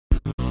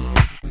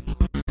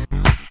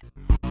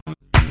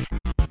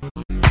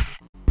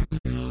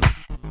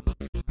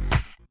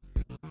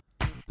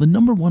The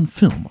number one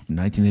film of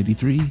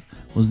 1983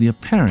 was the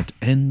apparent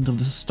end of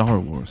the Star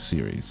Wars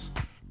series,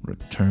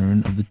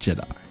 Return of the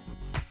Jedi.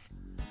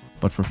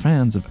 But for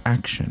fans of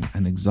action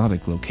and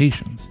exotic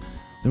locations,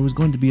 there was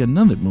going to be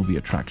another movie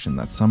attraction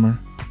that summer,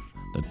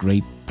 The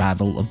Great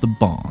Battle of the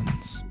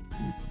Bonds.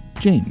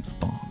 James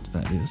Bond,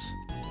 that is.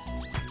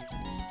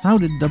 How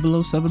did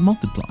 007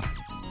 multiply?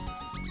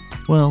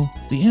 Well,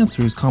 the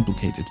answer is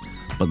complicated,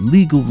 but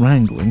legal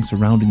wrangling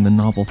surrounding the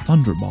novel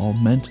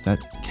Thunderball meant that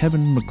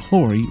Kevin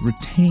McClory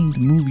retained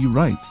movie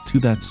rights to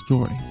that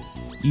story,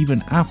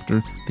 even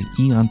after the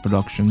Eon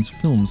Productions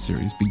film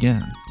series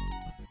began.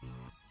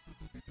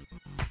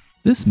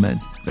 This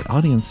meant that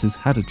audiences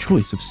had a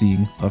choice of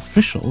seeing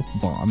official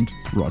Bond,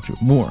 Roger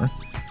Moore,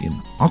 in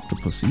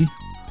Octopussy,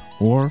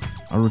 or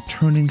a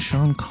returning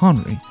Sean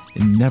Connery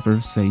in Never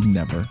Say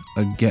Never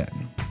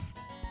Again.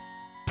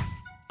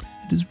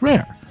 It is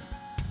rare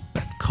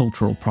that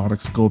cultural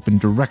products go up in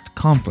direct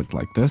conflict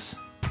like this.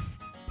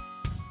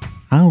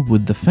 How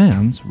would the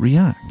fans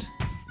react?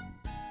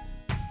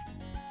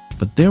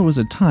 But there was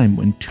a time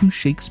when two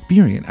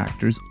Shakespearean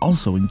actors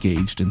also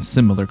engaged in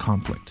similar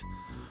conflict,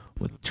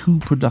 with two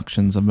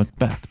productions of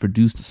Macbeth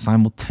produced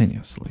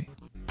simultaneously.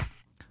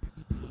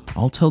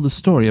 I'll tell the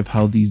story of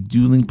how these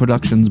dueling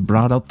productions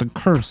brought out the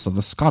curse of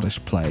the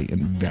Scottish play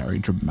in very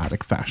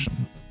dramatic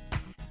fashion.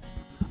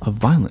 A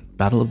violent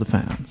battle of the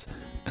fans,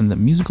 and the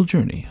musical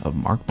journey of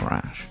Mark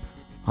Morash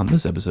on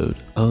this episode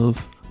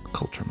of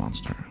Culture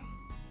Monster.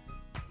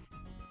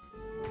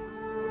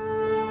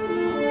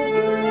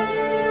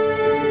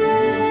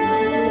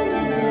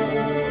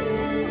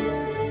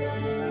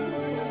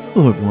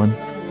 Hello everyone,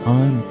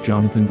 I'm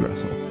Jonathan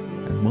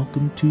Gressel, and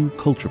welcome to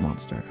Culture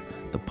Monster,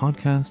 the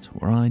podcast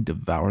where I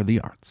devour the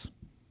arts.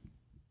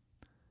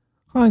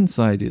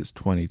 Hindsight is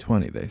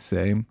 20/20, they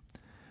say,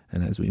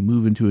 and as we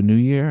move into a new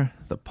year,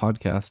 the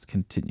podcast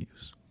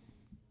continues.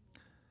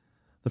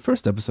 The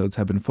first episodes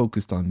have been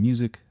focused on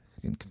music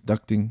and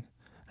conducting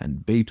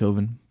and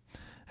Beethoven,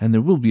 and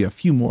there will be a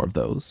few more of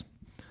those.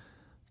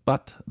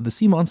 But the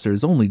Sea Monster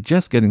is only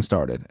just getting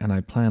started, and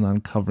I plan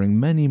on covering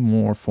many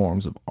more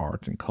forms of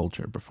art and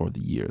culture before the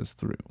year is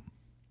through.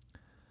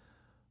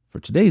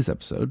 For today's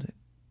episode,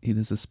 it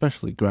is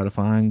especially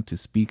gratifying to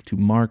speak to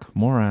Mark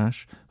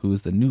Morash, who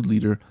is the new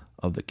leader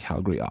of the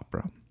Calgary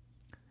Opera.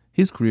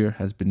 His career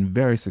has been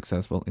very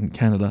successful in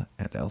Canada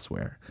and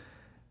elsewhere,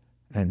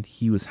 and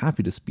he was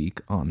happy to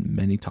speak on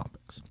many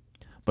topics.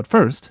 But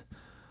first,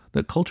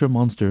 the Culture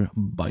Monster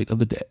Bite of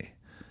the Day.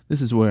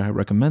 This is where I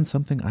recommend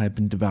something I have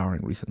been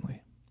devouring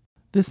recently.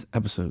 This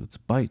episode's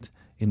bite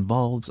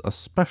involves a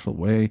special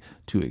way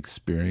to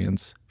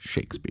experience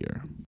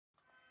Shakespeare.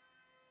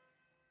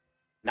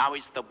 Now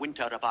is the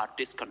winter of our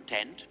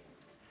discontent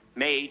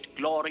made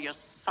glorious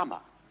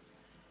summer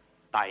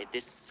by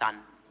this sun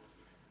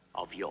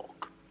of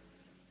York,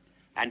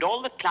 and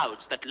all the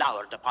clouds that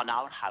lowered upon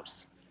our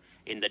house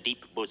in the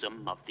deep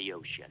bosom of the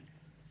ocean,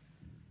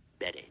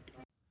 buried.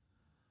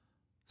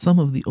 Some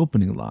of the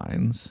opening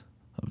lines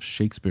of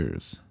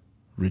Shakespeare's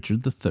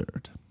Richard III.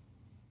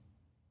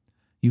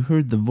 You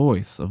heard the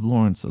voice of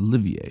Laurence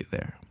Olivier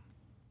there.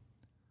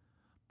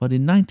 But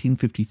in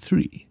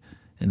 1953,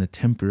 in a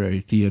temporary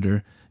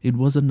theatre, it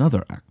was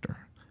another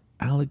actor,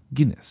 Alec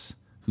Guinness,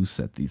 who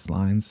set these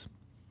lines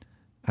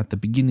at the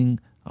beginning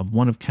of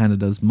one of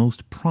Canada's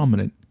most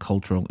prominent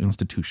cultural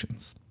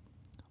institutions,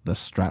 the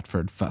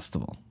Stratford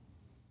Festival.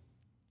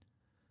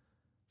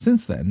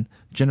 Since then,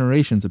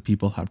 generations of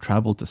people have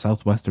traveled to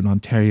southwestern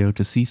Ontario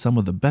to see some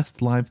of the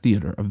best live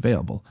theatre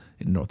available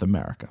in North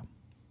America.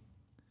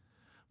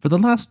 For the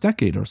last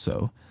decade or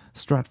so,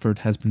 Stratford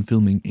has been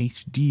filming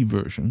HD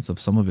versions of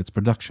some of its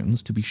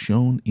productions to be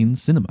shown in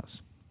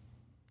cinemas.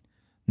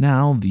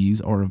 Now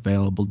these are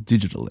available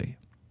digitally.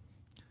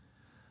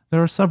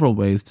 There are several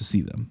ways to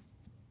see them.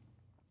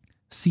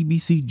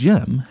 CBC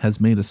Gem has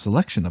made a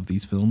selection of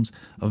these films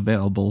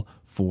available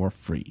for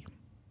free.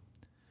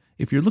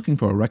 If you're looking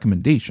for a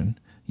recommendation,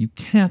 you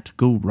can't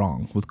go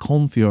wrong with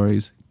Colm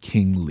Feore's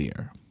King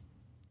Lear.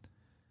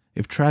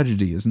 If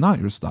tragedy is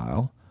not your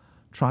style,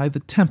 try The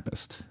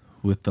Tempest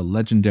with the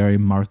legendary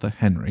Martha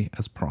Henry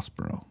as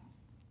Prospero.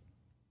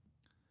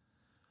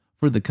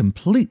 For the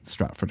complete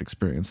Stratford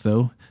experience,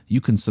 though,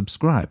 you can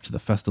subscribe to the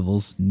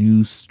festival's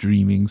new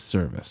streaming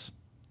service,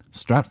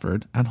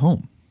 Stratford at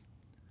Home.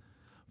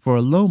 For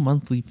a low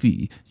monthly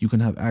fee, you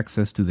can have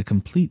access to the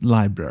complete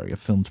library of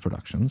filmed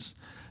productions,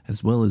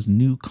 as well as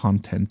new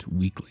content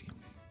weekly.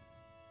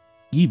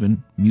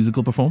 Even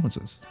musical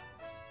performances.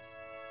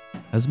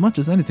 As much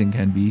as anything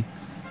can be,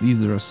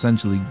 these are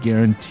essentially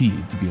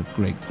guaranteed to be of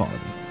great quality.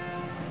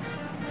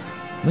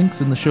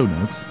 Links in the show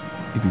notes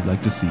if you'd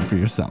like to see for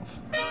yourself.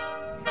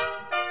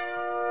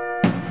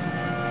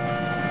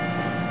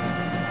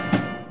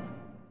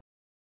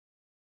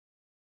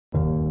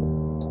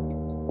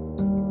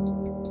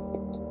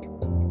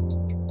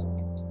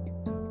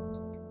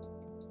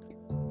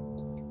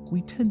 We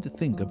we tend to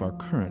think of our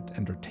current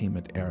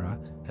entertainment era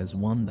as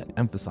one that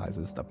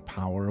emphasizes the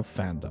power of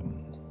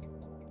fandom.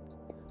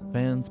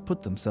 Fans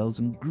put themselves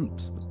in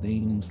groups with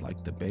names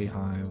like the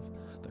Bayhive,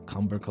 the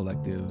Cumber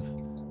Collective,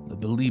 the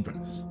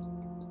Beliebers.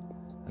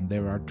 And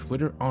there are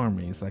Twitter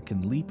armies that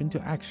can leap into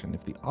action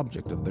if the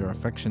object of their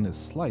affection is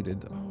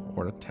slighted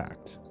or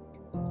attacked.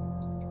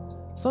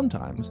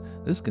 Sometimes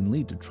this can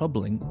lead to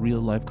troubling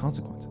real-life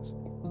consequences.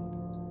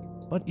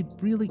 But it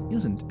really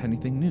isn't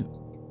anything new.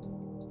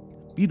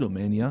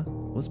 Beatlemania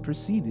was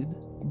preceded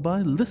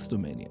by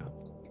Listomania.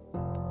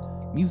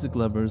 Music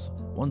lovers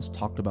once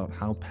talked about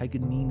how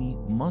Paganini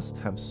must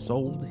have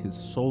sold his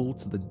soul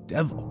to the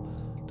devil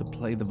to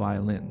play the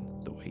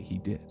violin the way he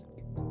did.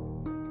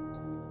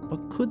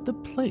 But could the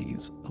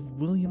plays of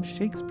William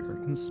Shakespeare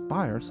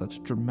inspire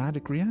such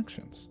dramatic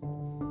reactions?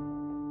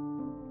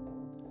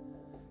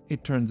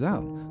 It turns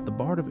out the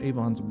Bard of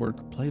Avon's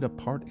work played a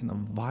part in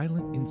a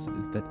violent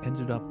incident that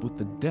ended up with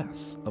the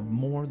deaths of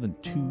more than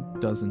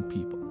 24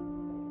 people.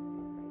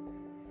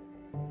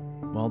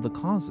 While the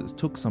causes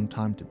took some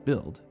time to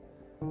build,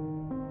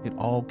 it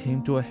all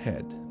came to a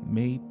head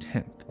May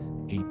 10th,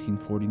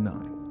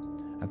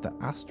 1849, at the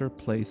Astor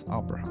Place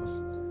Opera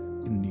House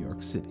in New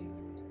York City.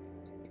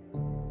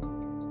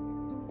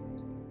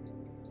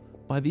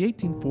 By the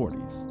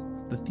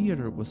 1840s, the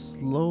theater was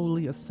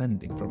slowly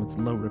ascending from its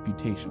low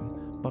reputation,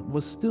 but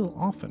was still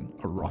often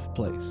a rough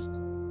place.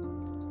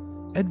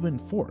 Edwin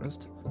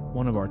Forrest,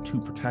 one of our two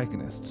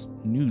protagonists,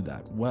 knew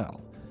that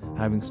well,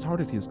 having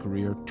started his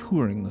career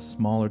touring the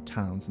smaller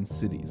towns and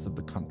cities of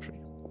the country.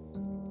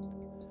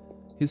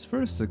 His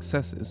first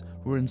successes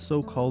were in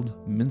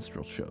so-called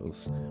minstrel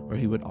shows, where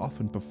he would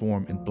often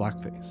perform in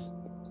blackface.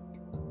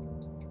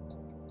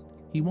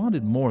 He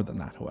wanted more than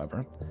that,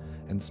 however,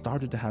 and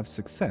started to have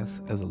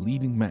success as a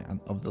leading man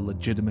of the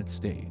legitimate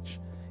stage,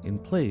 in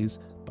plays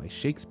by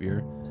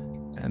Shakespeare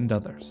and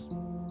others.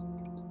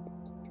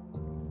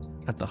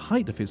 At the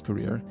height of his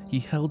career, he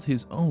held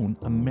his own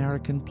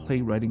American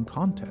playwriting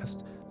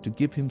contest to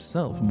give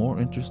himself more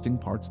interesting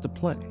parts to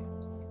play.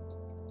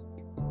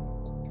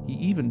 He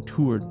even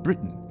toured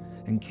Britain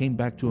and came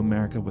back to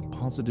America with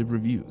positive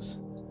reviews,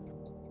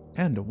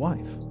 and a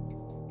wife.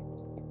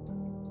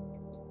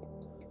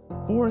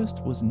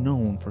 Forrest was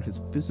known for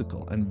his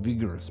physical and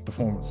vigorous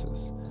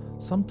performances,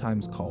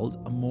 sometimes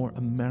called a more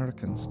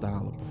American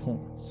style of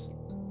performance.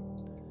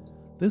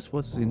 This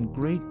was in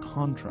great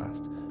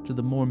contrast to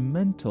the more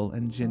mental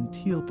and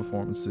genteel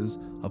performances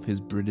of his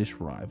British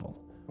rival,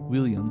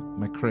 William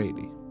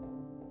Macready.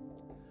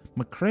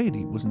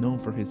 Macready was known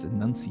for his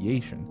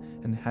enunciation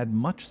and had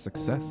much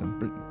success in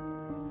Britain.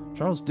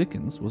 Charles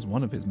Dickens was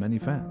one of his many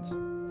fans.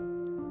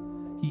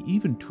 He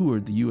even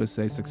toured the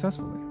USA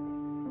successfully.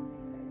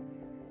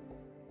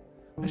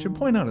 I should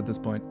point out at this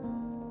point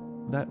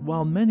that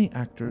while many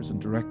actors and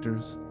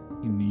directors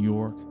in New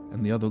York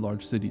and the other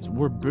large cities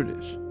were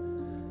British,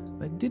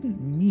 that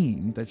didn't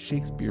mean that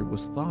Shakespeare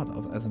was thought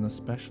of as an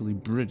especially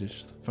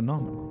British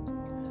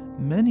phenomenon.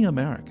 Many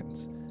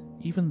Americans,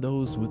 even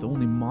those with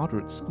only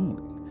moderate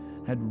schooling,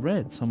 had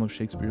read some of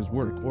Shakespeare's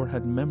work or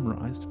had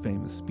memorized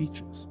famous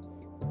speeches.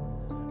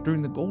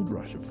 During the gold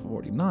rush of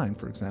 '49,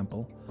 for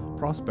example,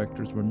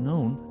 prospectors were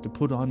known to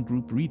put on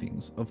group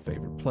readings of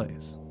favorite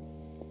plays.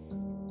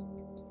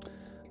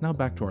 Now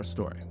back to our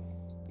story.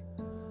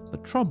 The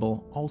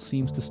trouble all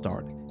seems to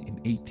start in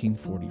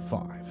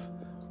 1845,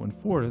 when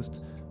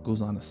Forrest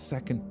goes on a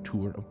second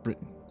tour of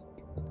Britain.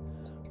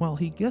 While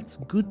he gets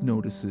good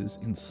notices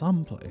in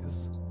some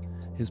plays,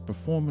 his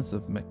performance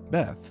of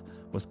Macbeth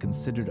was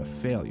considered a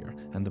failure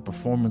and the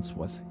performance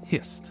was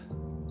hissed.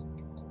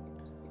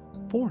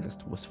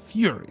 Forrest was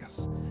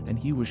furious, and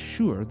he was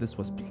sure this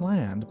was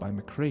planned by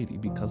Macready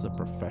because of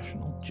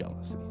professional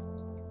jealousy.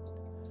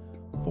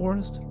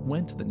 Forrest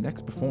went to the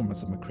next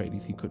performance of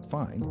Macready's he could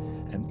find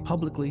and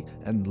publicly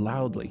and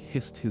loudly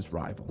hissed his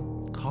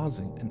rival,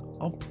 causing an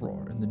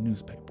uproar in the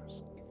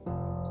newspapers.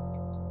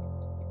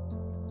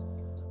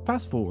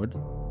 Fast forward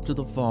to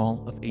the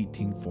fall of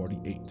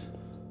 1848.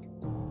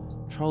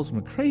 Charles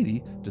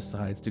Macready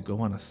decides to go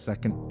on a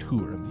second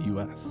tour of the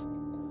US.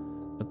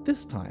 But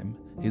this time,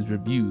 his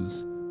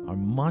reviews are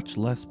much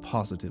less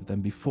positive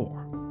than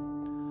before,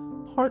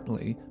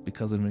 partly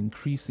because of an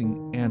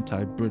increasing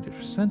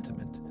anti-British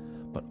sentiment,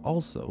 but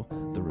also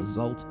the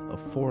result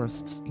of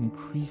Forrest's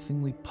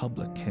increasingly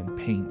public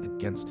campaign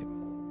against him.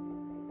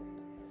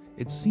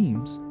 It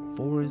seems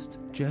Forrest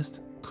just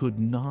could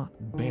not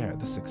bear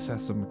the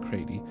success of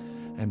Macready,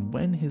 and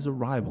when his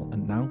arrival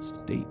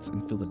announced dates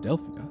in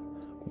Philadelphia,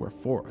 where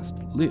Forrest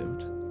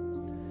lived,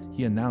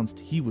 he announced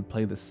he would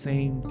play the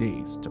same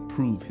days to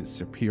prove his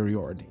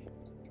superiority.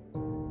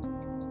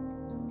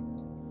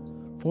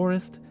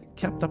 Forrest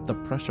kept up the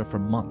pressure for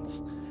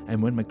months,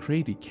 and when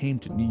Macready came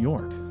to New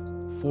York,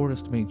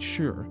 Forrest made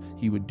sure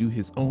he would do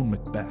his own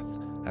Macbeth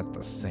at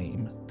the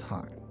same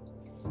time.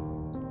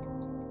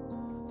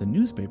 The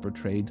newspaper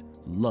trade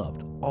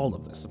loved all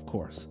of this, of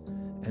course,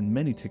 and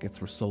many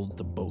tickets were sold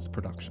to both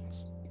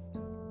productions.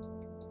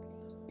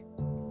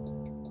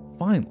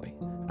 Finally,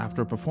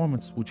 After a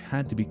performance which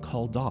had to be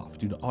called off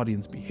due to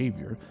audience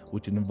behavior,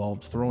 which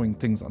involved throwing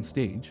things on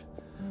stage,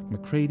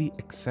 Macready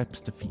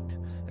accepts defeat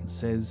and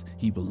says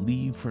he will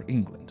leave for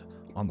England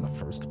on the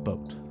first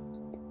boat.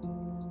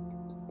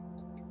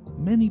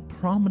 Many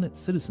prominent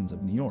citizens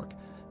of New York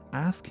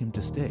ask him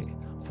to stay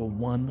for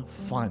one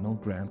final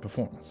grand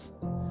performance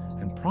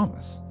and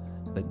promise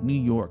that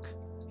New York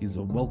is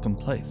a welcome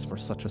place for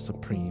such a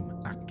supreme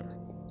actor.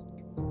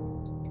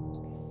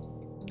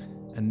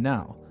 And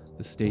now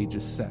the stage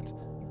is set.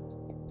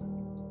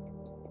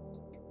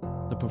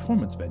 The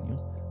performance venue,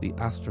 the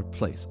Astor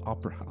Place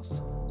Opera House,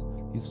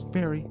 is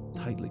very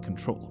tightly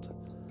controlled.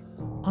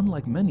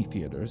 Unlike many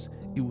theaters,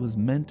 it was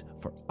meant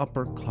for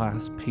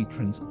upper-class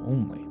patrons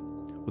only,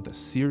 with a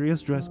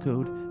serious dress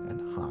code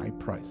and high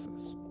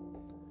prices.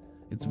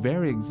 Its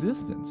very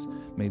existence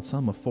made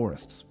some of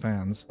Forrest's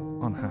fans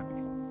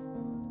unhappy.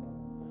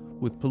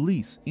 With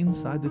police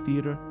inside the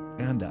theater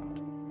and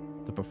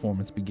out, the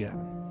performance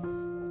began.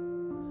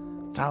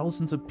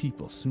 Thousands of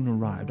people soon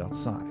arrived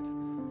outside,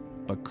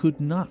 but could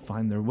not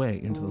find their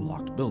way into the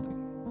locked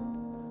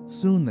building.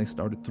 Soon they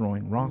started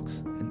throwing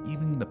rocks and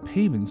even the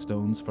paving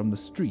stones from the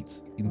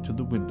streets into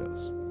the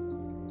windows.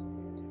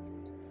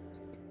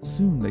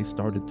 Soon they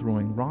started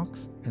throwing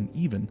rocks and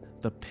even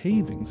the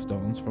paving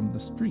stones from the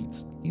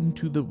streets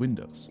into the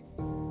windows.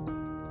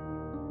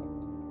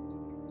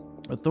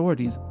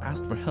 Authorities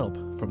asked for help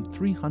from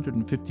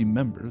 350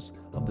 members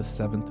of the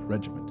 7th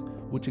Regiment,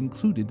 which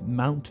included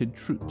mounted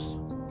troops.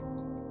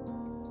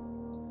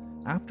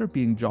 After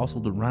being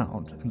jostled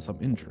around and some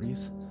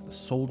injuries, the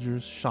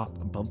soldiers shot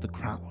above the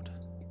crowd.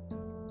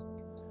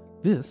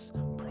 This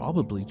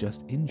probably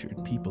just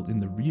injured people in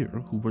the rear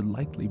who were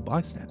likely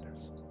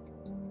bystanders.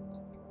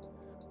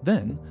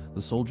 Then,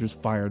 the soldiers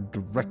fired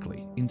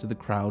directly into the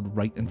crowd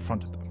right in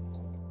front of them.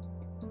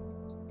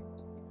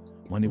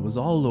 When it was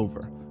all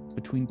over,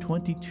 between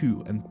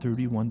 22 and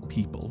 31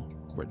 people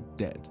were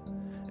dead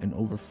and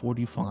over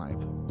 45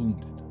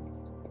 wounded.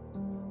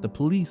 The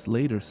police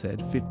later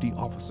said 50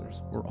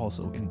 officers were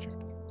also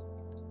injured.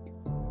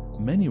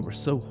 Many were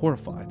so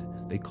horrified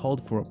they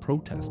called for a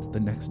protest the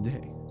next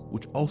day,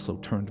 which also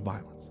turned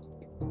violent.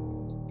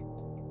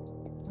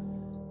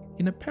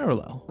 In a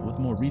parallel with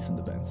more recent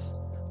events,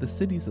 the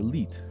city's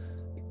elite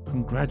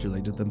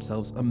congratulated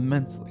themselves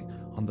immensely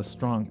on the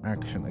strong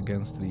action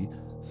against the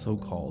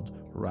so-called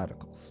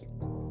radicals.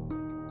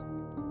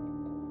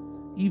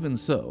 Even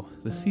so,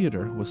 the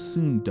theater was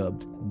soon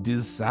dubbed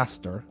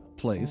Disaster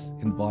Place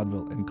in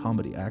vaudeville and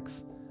comedy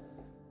acts,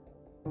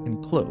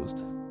 and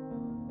closed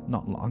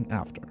not long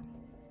after.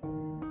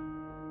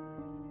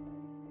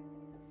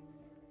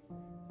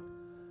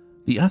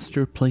 The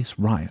Astor Place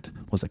riot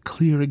was a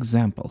clear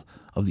example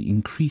of the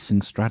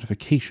increasing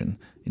stratification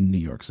in New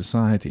York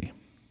society.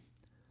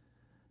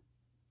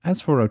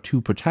 As for our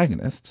two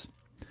protagonists,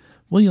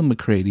 William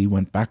Macready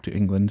went back to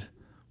England,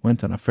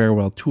 went on a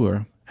farewell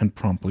tour, and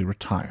promptly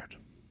retired.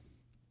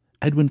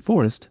 Edwin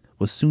Forrest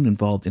was soon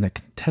involved in a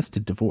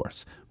contested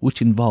divorce,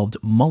 which involved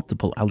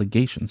multiple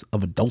allegations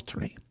of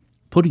adultery,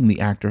 putting the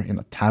actor in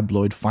a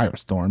tabloid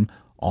firestorm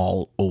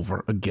all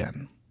over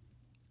again.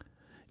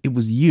 It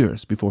was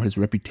years before his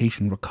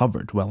reputation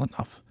recovered well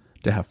enough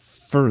to have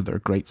further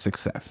great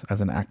success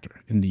as an actor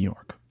in New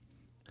York.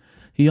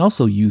 He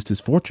also used his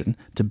fortune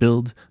to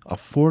build a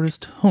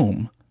Forrest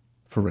home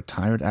for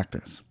retired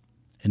actors,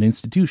 an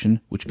institution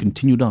which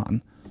continued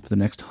on for the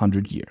next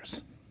 100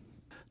 years.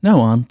 Now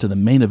on to the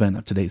main event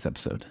of today's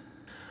episode.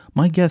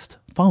 My guest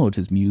followed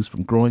his muse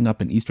from growing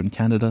up in Eastern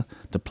Canada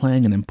to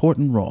playing an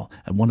important role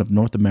at one of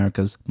North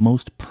America's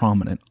most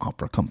prominent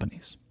opera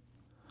companies.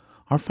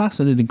 Our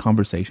fascinating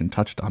conversation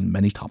touched on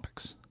many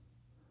topics.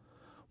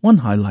 One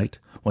highlight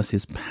was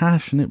his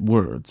passionate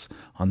words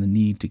on the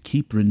need to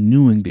keep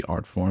renewing the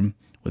art form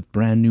with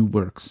brand new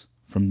works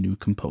from new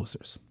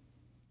composers.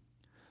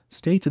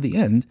 Stay to the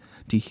end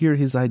to hear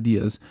his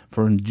ideas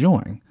for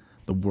enjoying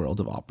the world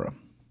of opera.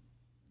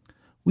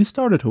 We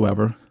started,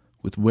 however,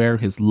 with where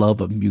his love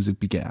of music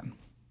began: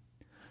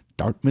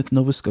 Dartmouth,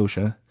 Nova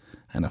Scotia,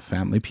 and a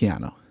family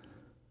piano.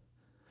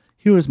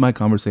 Here is my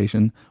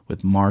conversation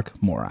with Mark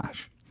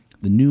Morash,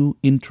 the new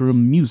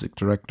interim music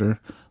director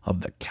of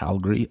the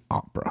Calgary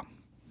Opera.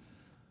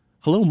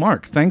 Hello,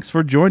 Mark. Thanks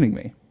for joining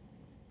me.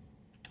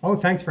 Oh,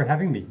 thanks for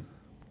having me.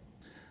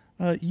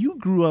 You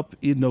grew up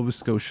in Nova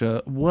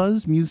Scotia.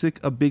 Was music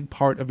a big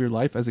part of your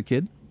life as a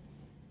kid?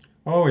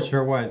 Oh, it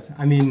sure was.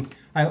 I mean,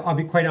 I'll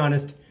be quite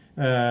honest.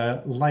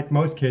 Like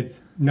most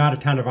kids, not a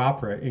ton of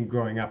opera in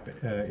growing up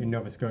in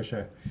Nova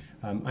Scotia.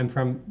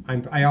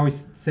 I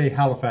always say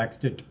Halifax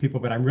to people,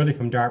 but I'm really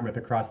from Dartmouth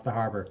across the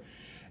harbor.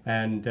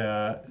 And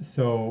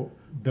so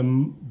the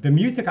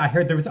music I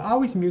heard, there was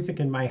always music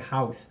in my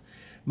house.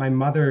 My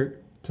mother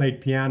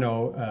played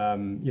piano.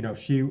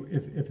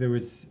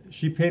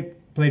 She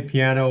played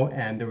piano,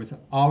 and there was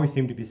always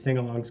seemed to be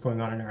sing-alongs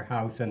going on in our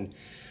house. And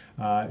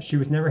she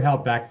was never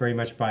held back very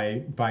much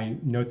by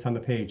notes on the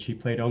page. She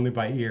played only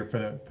by ear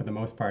for the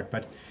most part,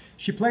 but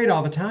she played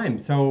all the time.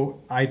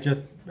 So I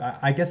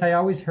guess I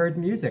always heard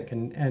music.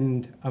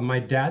 And on my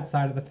dad's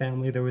side of the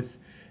family, there was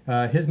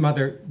His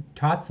mother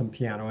taught some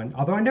piano, and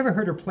although I never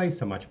heard her play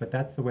so much, but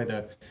that's the way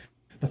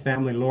the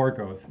family lore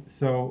goes.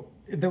 So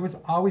there was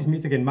always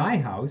music in my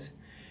house,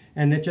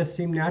 and it just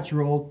seemed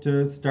natural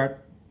to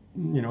start,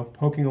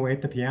 poking away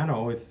at the piano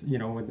almost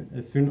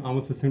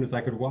as soon as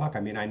I could walk. I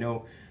mean, I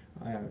know,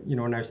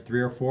 when I was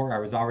 3 or 4, I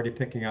was already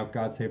picking out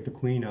 "God Save the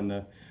Queen" on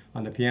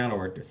the piano,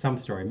 or some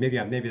story.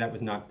 Maybe that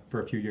was not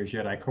for a few years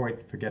yet. I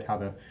quite forget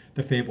how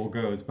the fable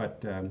goes,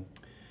 but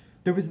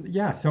there was,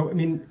 yeah. So I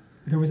mean,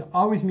 there was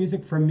always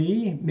music for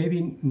me.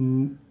 Maybe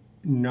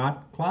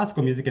not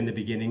classical music in the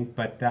beginning,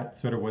 but that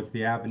sort of was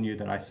the avenue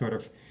that I sort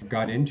of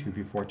got into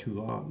before too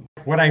long.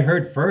 What I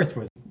heard first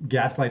was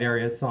Gaslight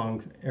era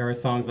songs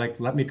like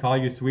 "Let Me Call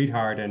You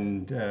Sweetheart"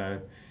 and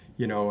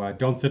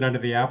 "Don't Sit Under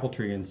the Apple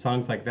Tree" and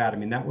songs like that. I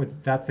mean,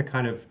 that's the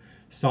kind of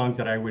songs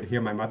that I would hear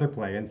my mother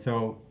play, and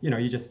so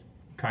you just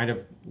kind of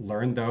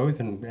learned those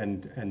and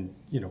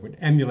would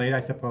emulate, I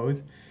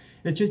suppose.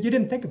 It's just you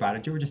didn't think about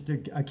it. You were just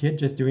a kid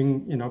just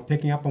doing,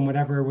 picking up on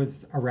whatever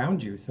was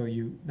around you. So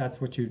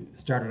that's what you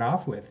started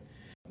off with.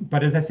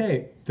 But as I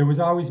say, there was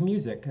always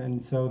music,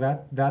 and so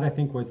that I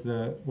think was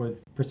the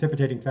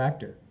precipitating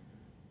factor.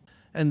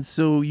 And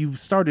so you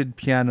started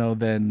piano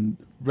then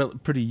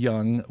pretty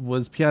young.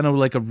 Was piano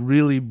like a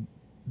really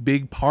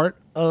big part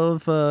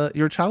of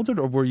your childhood,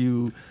 or were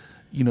you,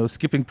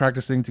 skipping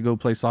practicing to go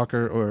play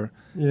soccer, or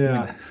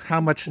yeah?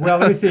 How much? Well,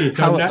 let me see.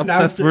 So how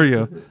obsessed were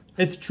you?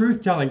 It's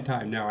truth-telling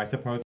time now, I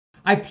suppose.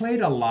 I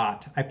played a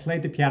lot. I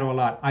played the piano a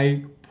lot.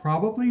 I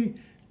probably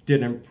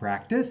didn't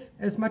practice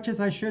as much as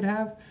I should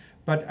have,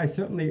 but I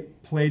certainly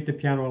played the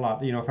piano a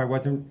lot. If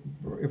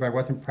I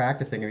wasn't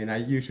practicing, I mean, I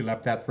usually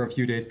left that for a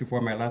few days before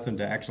my lesson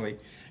to actually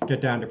get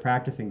down to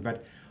practicing.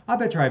 But I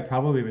bet you I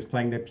probably was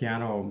playing the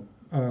piano,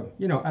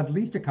 at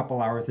least a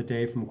couple hours a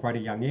day from quite a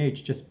young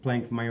age, just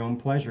playing for my own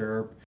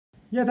pleasure.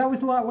 Yeah, that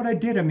was a lot what I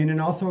did. I mean, and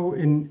also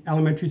in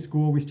elementary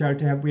school, we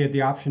had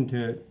the option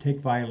to take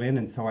violin,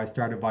 and so I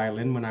started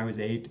violin when I was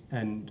 8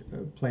 and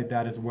played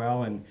that as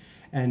well,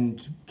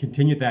 and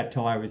continued that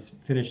till I was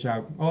finished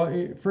out.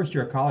 Well, first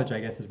year of college, I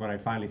guess, is when I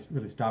finally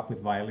really stopped with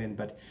violin.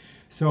 But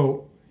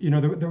so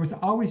there was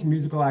always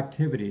musical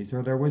activities,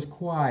 or there was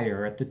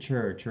choir at the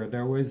church, or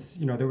there was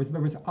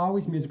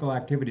always musical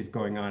activities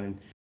going on.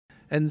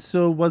 And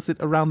so was it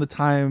around the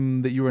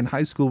time that you were in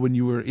high school when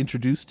you were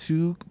introduced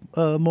to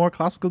more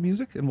classical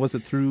music? And was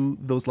it through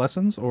those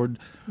lessons or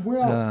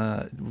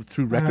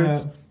through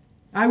records?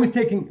 I was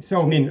taking,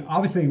 so I mean,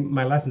 obviously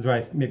my lessons,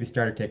 I maybe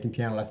started taking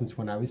piano lessons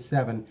when I was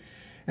 7.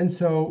 And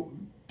so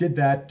did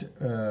that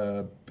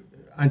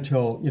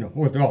until,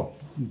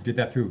 did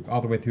that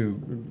all the way through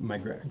my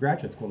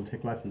graduate school to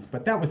take lessons.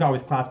 But that was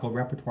always classical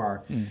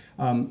repertoire.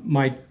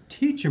 My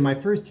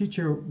first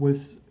teacher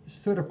was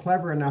sort of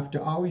clever enough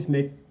to always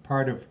make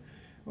part of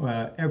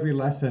every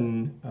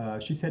lesson.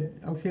 She said,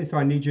 okay, so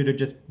I need you to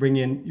just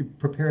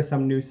prepare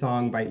some new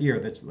song by ear.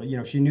 That's,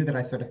 she knew that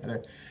I sort of had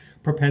a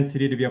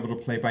propensity to be able to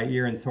play by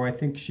ear, and so I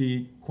think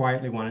she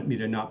quietly wanted me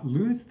to not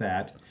lose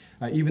that,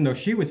 even though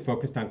she was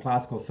focused on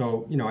classical.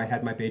 So I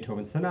had my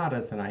Beethoven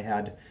sonatas, and I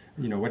had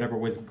whatever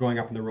was going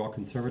up in the Royal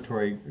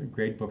Conservatory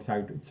grade books.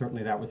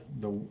 Certainly that was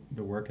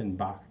the work in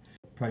Bach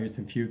preludes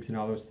and fugues and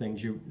all those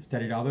things. You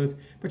studied all those,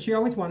 but she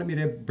always wanted me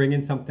to bring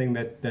in something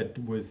that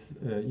was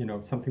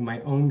something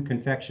my own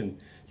confection,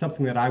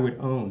 something that I would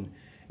own.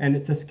 And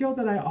it's a skill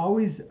that I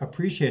always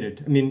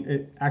appreciated. I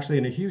mean, actually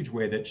in a huge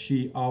way, that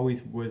she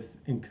always was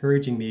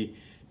encouraging me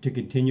to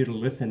continue to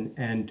listen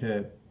and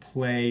to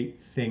play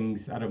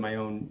things out of my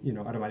own,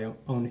 out of my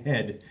own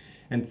head,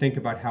 and think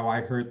about how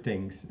I heard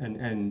things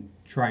and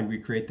try and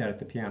recreate that at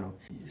the piano.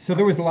 So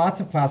there was lots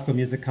of classical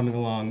music coming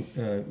along.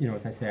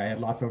 As I say, I had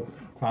lots of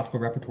classical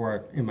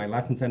repertoire in my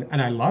lessons,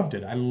 and I loved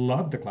it. I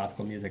loved the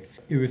classical music.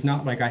 It was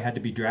not like I had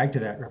to be dragged to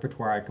that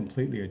repertoire. I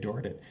completely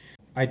adored it.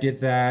 I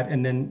did that,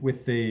 and then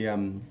with the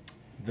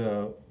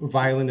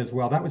violin as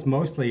well. That was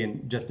mostly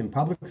just in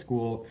public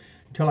school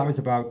till I was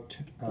about,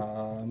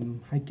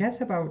 I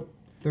guess about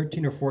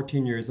 13 or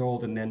 14 years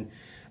old, and then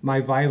my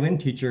violin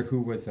teacher,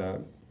 who was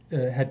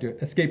had to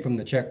escape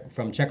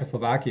from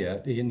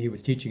Czechoslovakia, and he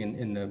was teaching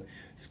in the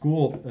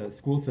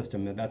school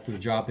system, and that's the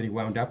job that he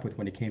wound up with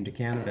when he came to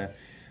Canada.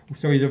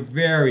 So he's a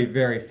very,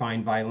 very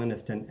fine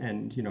violinist,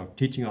 and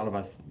teaching all of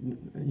us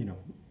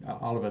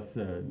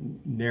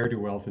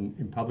ne'er-do-wells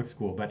in public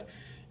school. But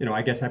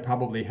I guess I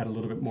probably had a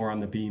little bit more on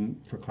the beam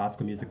for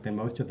classical music than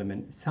most of them,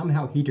 and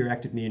somehow he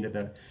directed me into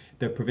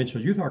the provincial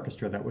youth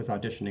orchestra that was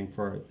auditioning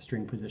for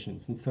string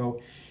positions. And so,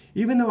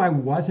 even though I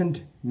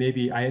wasn't,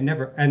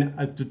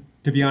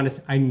 to be honest,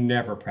 I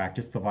never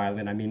practiced the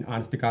violin. I mean,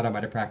 honest to God, I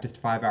might have practiced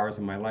 5 hours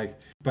in my life.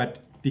 But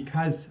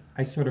because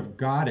I sort of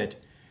got it,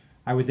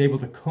 I was able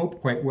to cope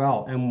quite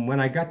well. And when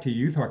I got to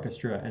youth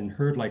orchestra and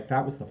heard,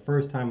 that was the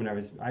first time when I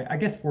was, I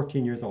guess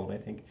 14 years old, I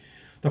think,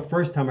 the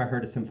first time I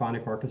heard a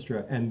symphonic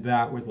orchestra, and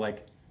that was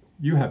like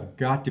you have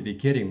got to be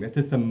kidding. This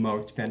is the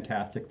most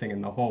fantastic thing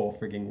in the whole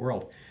frigging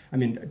world. I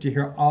mean, to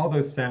hear all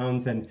those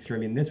sounds, and I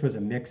mean, this was a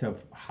mix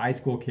of high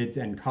school kids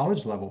and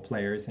college level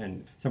players,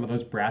 and some of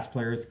those brass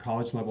players,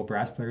 college level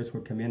brass players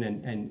would come in,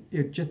 and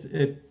it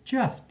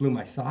just blew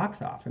my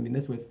socks off. I mean,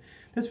 this was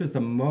the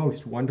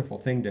most wonderful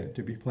thing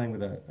to be playing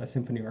with a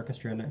symphony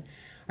orchestra, and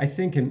I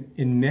think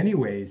in many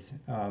ways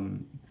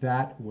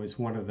that was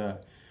one of the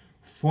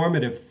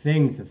formative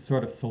things that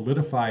sort of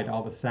solidified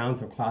all the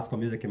sounds of classical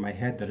music in my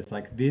head, that it's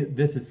like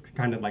this is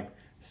kind of like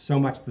so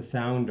much the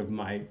sound of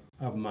my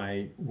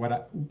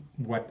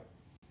what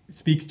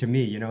speaks to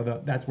me,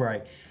 that's where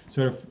I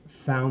sort of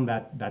found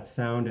that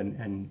sound,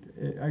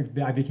 and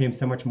I became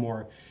so much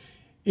more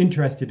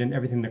interested in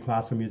everything that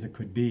classical music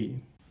could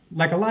be.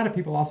 Like a lot of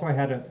people also, I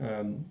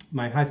had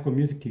my high school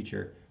music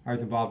teacher. I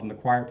was involved in the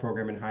choir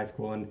program in high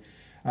school, and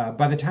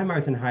by the time I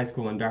was in high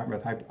school in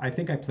Dartmouth, I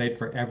think I played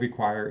for every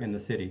choir in the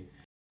city.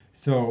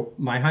 So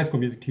my high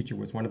school music teacher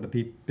was one of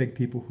the big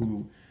people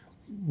who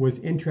was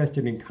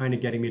interested in kind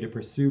of getting me to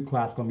pursue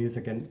classical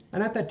music. And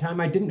at that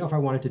time, I didn't know if I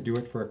wanted to do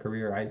it for a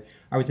career.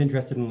 I was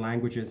interested in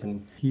languages,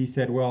 and he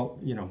said, well,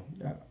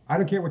 I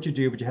don't care what you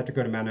do, but you have to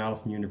go to Mount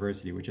Allison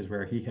University, which is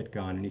where he had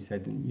gone. And he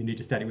said, you need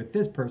to study with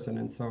this person.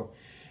 And so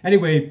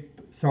anyway,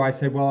 so I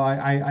said, well,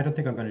 I don't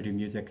think I'm going to do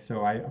music.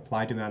 So I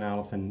applied to Mount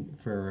Allison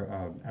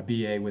for a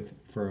BA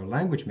for a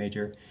language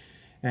major,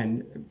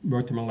 and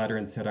wrote them a letter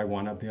and said, I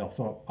want to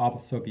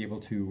also be able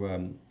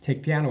to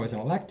take piano as an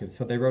elective.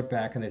 So they wrote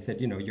back and they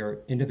said, you're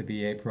into the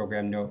BA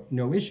program,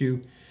 no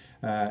issue,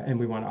 and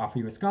we want to offer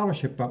you a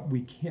scholarship, but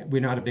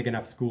we're not a big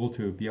enough school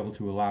to be able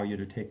to allow you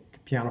to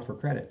take piano for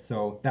credit,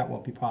 so that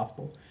won't be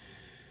possible.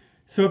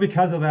 So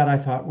because of that, I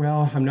thought,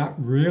 well, I'm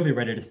not really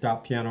ready to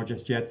stop piano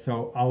just yet,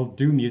 so I'll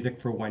do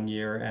music for 1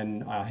 year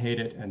and I'll hate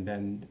it, and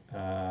then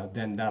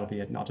that'll be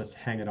it, and I'll just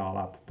hang it all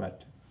up.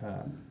 But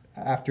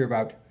after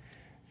about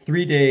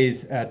 3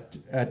 days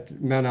at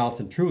Mount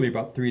Allison, truly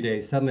about 3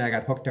 days, suddenly I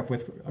got hooked up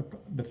with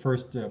the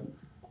first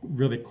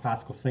really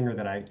classical singer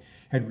that I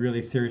had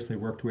really seriously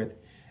worked with.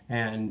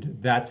 And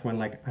that's when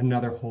like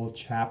another whole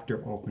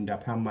chapter opened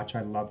up, how much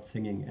I loved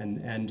singing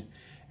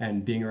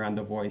and being around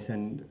the voice.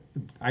 And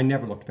I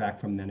never looked back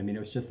from then. I mean, it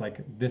was just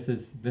like, this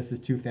is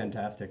too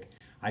fantastic.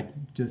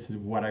 This is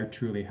what I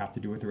truly have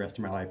to do with the rest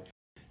of my life.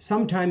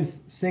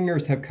 Sometimes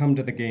singers have come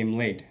to the game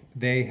late.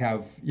 They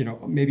have,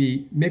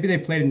 maybe they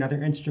played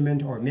another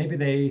instrument, or maybe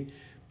they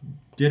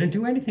didn't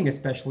do anything,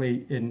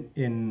 especially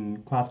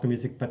in classical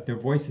music, but their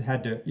voices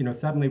had to,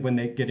 suddenly when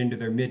they get into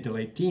their mid to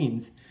late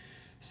teens,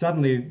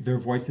 suddenly their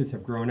voices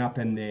have grown up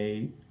and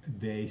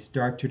they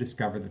start to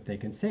discover that they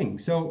can sing.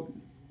 So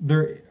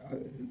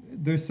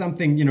there's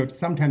something,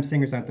 sometimes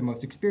singers aren't the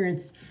most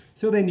experienced,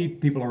 so they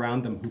need people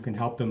around them who can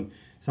help them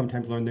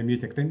sometimes learn their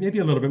music. They maybe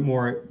a little bit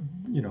more,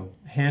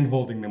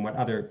 hand-holding than what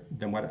other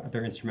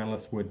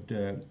instrumentalists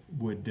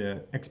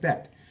would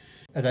expect.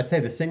 As I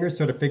say, the singers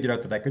sort of figured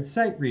out that I could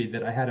sight read,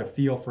 that I had a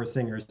feel for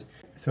singers,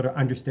 sort of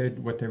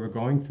understood what they were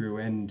going through,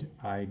 and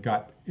I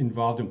got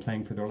involved in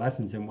playing for their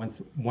lessons. And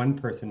once one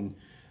person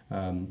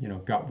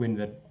got wind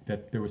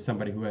that there was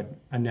somebody who had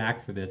a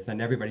knack for this, then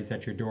everybody's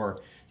at your door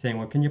saying,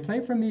 well, can you play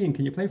for me? And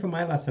can you play for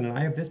my lesson? And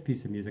I have this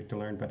piece of music to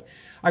learn. But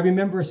I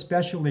remember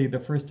especially the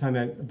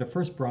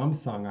first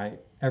Brahms song I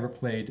ever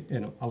played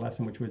in a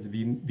lesson, which was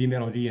V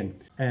Melodien.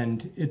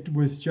 And it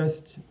was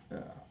just,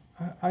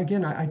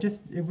 again,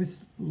 it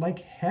was like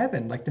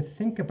heaven, like to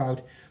think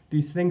about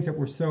these things that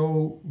were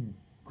so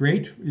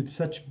great,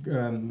 such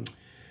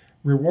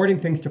rewarding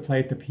things to play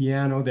at the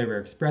piano. They were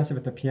expressive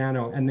at the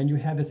piano, and then you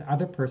had this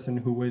other person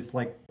who was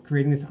like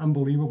creating this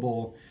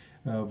unbelievable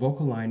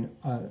vocal line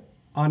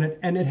on it,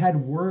 and it had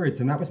words.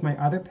 And that was my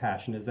other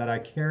passion, is that I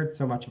cared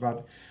so much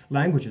about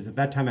languages. At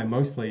that time, I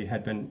mostly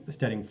had been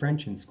studying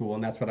French in school,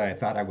 and that's what I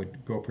thought I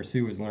would go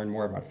pursue, is learn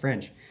more about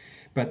French.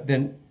 But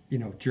then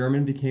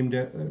German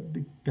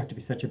got to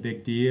be such a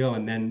big deal,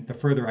 and then the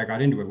further I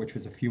got into it, which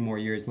was a few more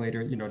years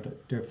later,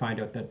 to find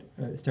out that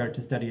started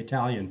to study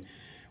Italian,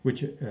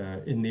 which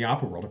in the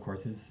opera world, of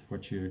course,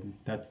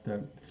 that's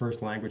the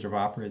first language of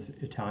opera, is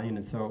Italian.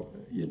 And so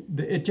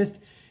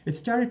it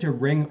started to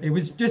ring. It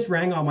was just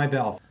rang all my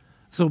bells.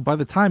 So by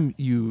the time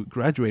you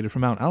graduated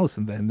from Mount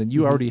Allison, then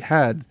you already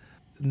had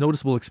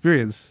noticeable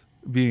experience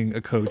being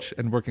a coach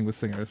and working with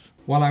singers.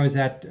 While I was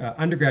at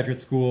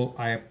undergraduate school,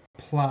 I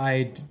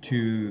applied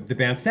to the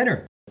Banff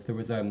Center. There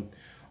was a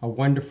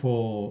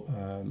wonderful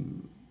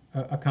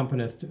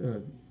accompanist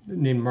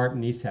named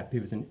Martin Esep. He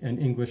was an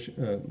English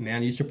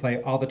man. He used to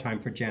play all the time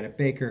for Janet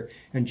Baker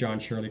and John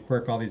Shirley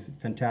Quirk, all these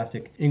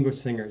fantastic English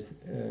singers.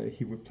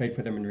 He played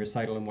for them in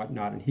recital and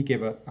whatnot, and he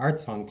gave a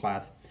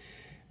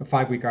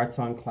 5-week art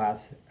song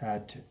class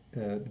at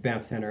the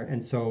Banff Center.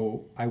 And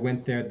so I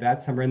went there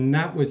that summer, and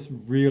that was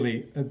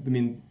really,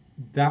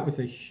 that was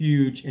a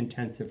huge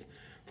intensive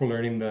for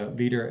learning the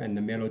lieder and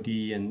the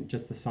melody and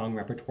just the song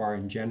repertoire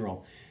in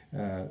general.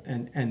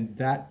 And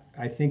that,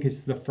 I think,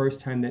 is the first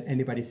time that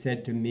anybody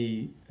said to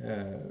me,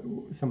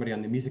 somebody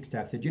on the music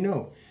staff said,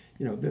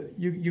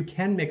 you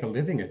can make a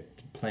living at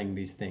playing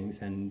these things,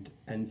 and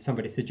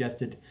somebody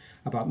suggested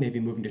about maybe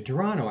moving to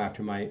Toronto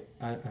after my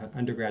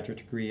undergraduate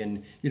degree,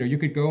 and you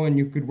could go and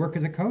you could work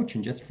as a coach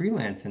and just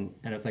freelance, and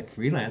I was like,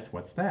 freelance,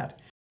 what's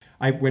that?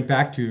 I went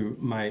back to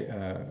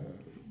my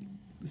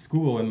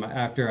school, and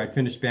after I'd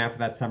finished Banff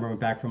that summer,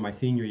 went back for my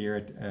senior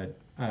year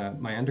at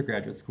my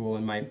undergraduate school,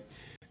 and my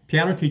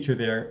piano teacher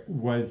there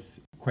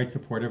was quite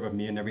supportive of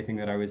me and everything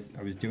that I was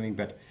doing.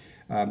 But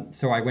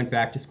so I went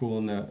back to school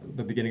in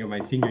the beginning of my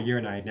senior year,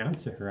 and I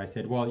announced to her, I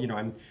said, well,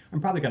 I'm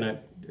probably going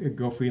to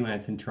go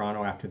freelance in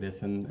Toronto after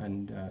this,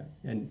 and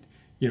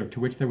to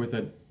which there was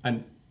an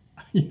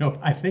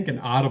I think an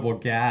audible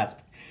gasp.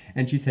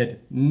 And she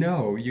said,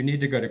 no, you need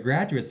to go to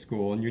graduate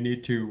school, and you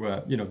need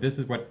to, this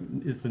is what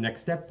is the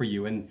next step for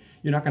you, and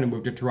you're not going to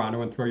move to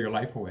Toronto and throw your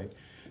life away.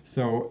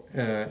 So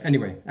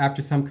anyway,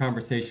 after some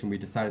conversation, we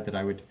decided that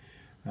I would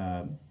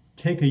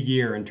take a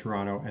year in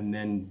Toronto and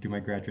then do my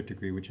graduate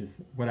degree, which is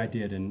what I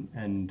did.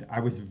 And I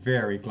was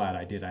very glad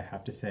I did, I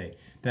have to say.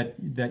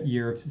 That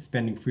year of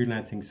spending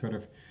freelancing, sort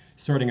of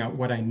sorting out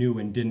what I knew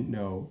and didn't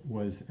know,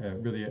 was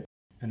really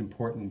an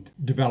important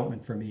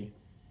development for me.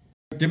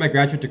 I did my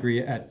graduate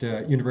degree at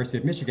University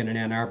of Michigan in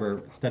Ann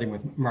Arbor, studying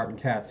with Martin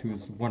Katz,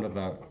 who's one of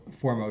the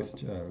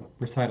foremost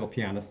recital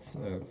pianists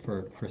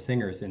for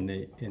singers in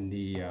the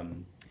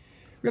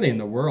really in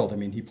the world. I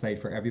mean, he played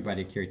for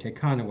everybody: Kirite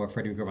Kanawa,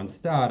 Freddie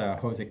Guavanzada,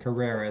 Jose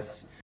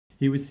Carreras.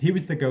 He was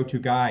the go-to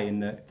guy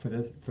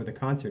for the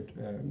concert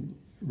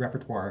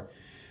repertoire.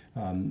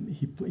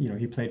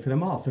 He played for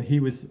them all. So he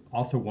was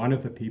also one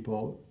of the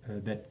people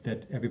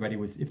that everybody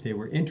was, if they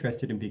were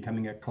interested in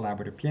becoming a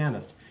collaborative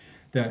pianist,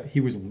 he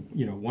was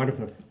one of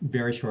the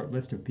very short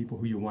list of people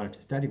who you wanted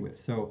to study with.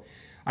 So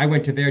I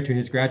went to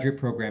his graduate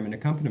program in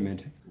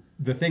accompaniment.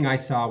 The thing I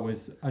saw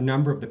was a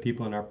number of the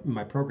people in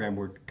my program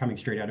were coming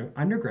straight out of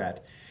undergrad,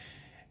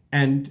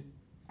 and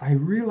I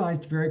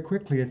realized very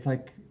quickly it's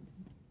like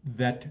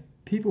that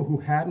people who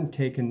hadn't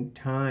taken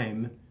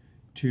time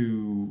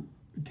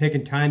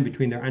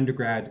between their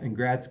undergrad and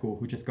grad school,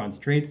 who just gone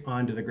straight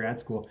on to the grad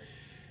school,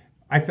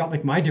 I felt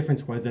like my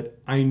difference was that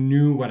I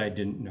knew what I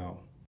didn't know.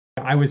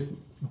 I was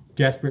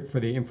desperate for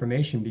the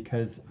information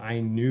because I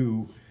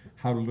knew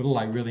how little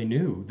I really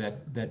knew,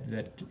 that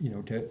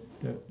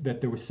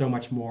there was so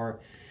much more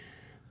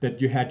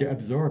that you had to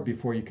absorb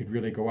before you could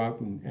really go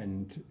out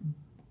and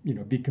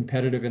be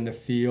competitive in the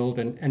field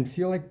and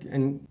feel like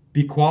and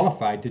be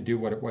qualified to do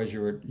what it was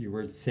you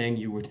were saying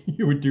you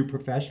would do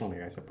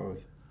professionally, I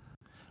suppose.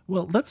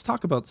 Well, let's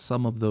talk about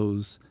some of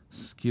those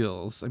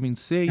skills. I mean,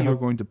 say you're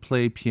going to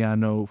play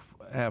piano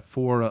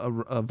for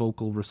a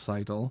vocal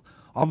recital.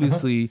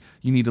 Obviously,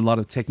 you need a lot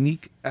of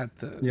technique at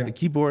the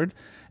keyboard,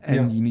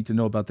 and you need to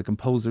know about the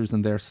composers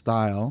and their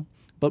style.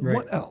 But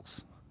what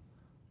else?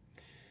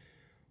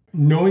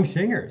 Knowing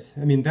singers.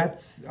 I mean,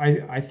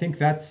 I think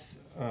that's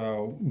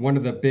one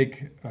of the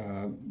big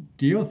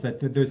deals,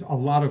 that there's a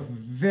lot of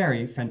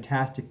very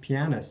fantastic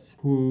pianists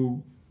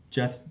who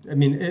just, I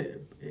mean,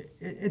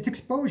 it's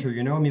exposure,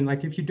 I mean,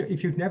 like if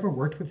you've never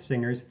worked with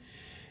singers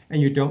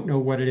and you don't know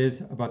what it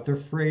is about their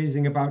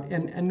phrasing,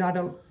 and not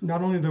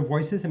only their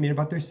voices, I mean,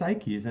 about their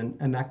psyches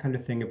and that kind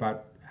of thing,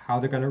 about how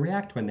they're going to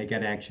react when they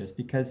get anxious,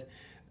 because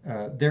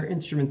their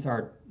instruments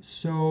are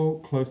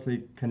so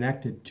closely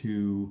connected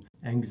to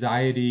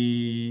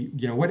anxiety,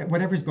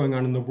 whatever's going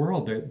on in the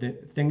world. The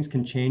things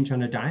can change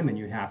on a dime, and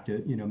you have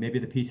to, maybe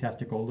the piece has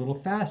to go a little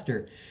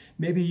faster.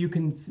 Maybe you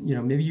can,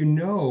 maybe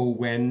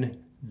when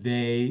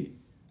they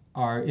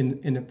are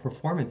in a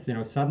performance,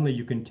 suddenly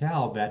you can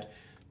tell that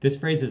this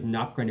phrase is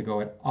not going to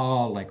go at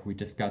all like we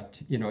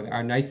discussed.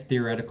 Our nice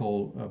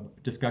theoretical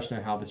discussion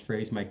of how this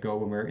phrase might go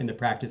when we're in the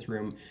practice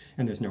room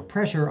and there's no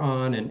pressure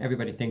on, and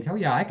everybody thinks, oh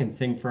yeah, I can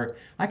sing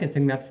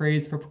that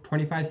phrase for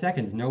 25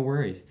 seconds, no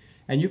worries.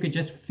 And you could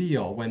just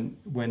feel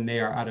when they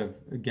are out of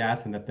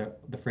gas and that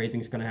the phrasing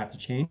is going to have to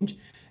change,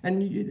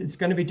 and it's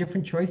going to be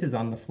different choices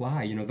on the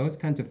fly. Those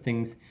kinds of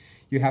things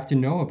you have to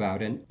know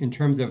about, and in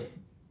terms of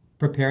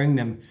preparing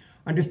them,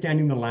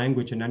 understanding the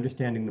language and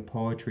understanding the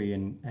poetry,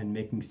 and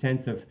making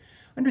sense of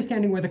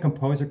understanding where the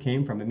composer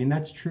came from. I mean,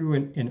 that's true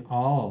in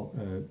all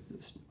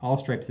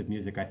stripes of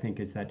music, I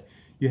think, is that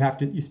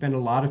you spend a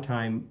lot of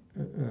time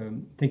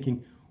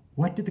thinking,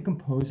 what did the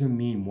composer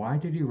mean? Why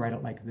did he write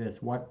it like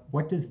this?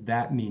 What does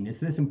that mean?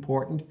 Is this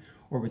important?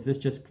 Or was this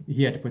just,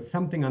 he had to put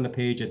something on the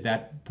page at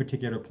that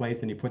particular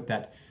place, and he put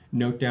that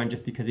note down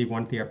just because he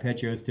wanted the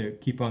arpeggios to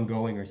keep on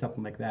going or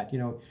something like that?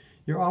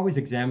 You're always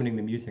examining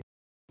the music.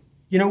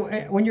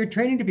 When you're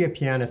training to be a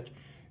pianist,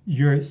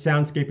 your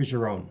soundscape is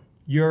your own.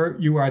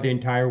 You are the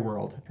entire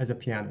world as a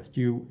pianist.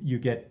 You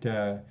get,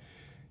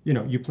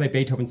 you play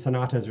Beethoven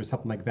sonatas or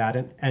something like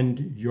that,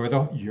 and you're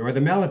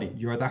the melody,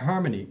 you're the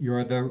harmony,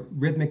 you're the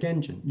rhythmic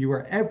engine. You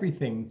are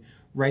everything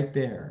right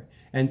there.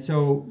 And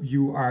so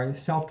you are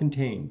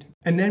self-contained.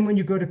 And then when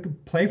you go to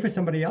play for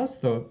somebody else,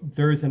 though,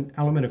 there's an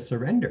element of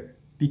surrender,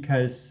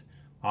 because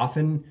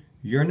often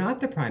you're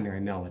not the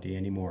primary melody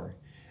anymore.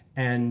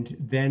 And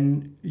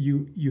then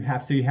you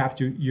have to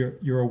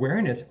your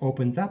awareness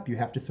opens up. You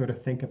have to sort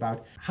of think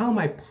about, how am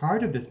I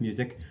part of this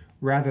music,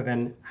 rather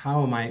than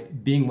how am I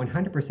being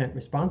 100%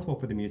 responsible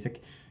for the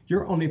music.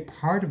 You're only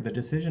part of the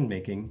decision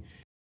making.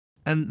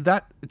 And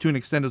that, to an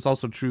extent, is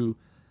also true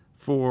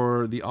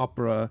for the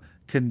opera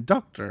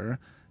conductor,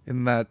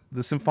 in that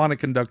the symphonic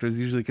conductor is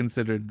usually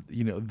considered,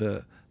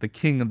 the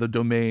king of the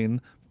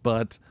domain,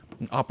 but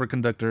an opera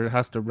conductor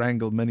has to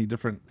wrangle many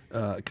different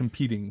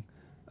competing.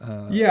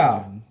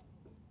 Yeah.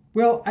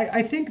 Well,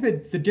 I think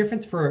that the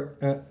difference for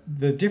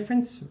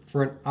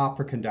an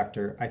opera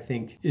conductor, I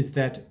think, is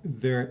that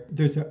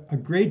there's a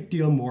great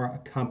deal more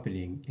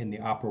accompanying in the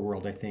opera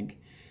world, I think,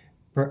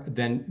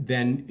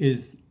 than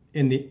is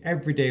in the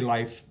everyday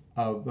life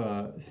of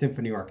a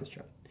symphony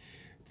orchestra.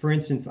 For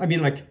instance, I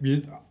mean, like,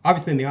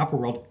 obviously in the opera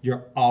world,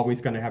 you're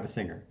always going to have a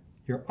singer.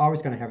 You're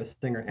always going to have a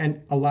singer.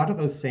 And a lot of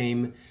those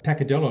same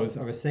peccadillos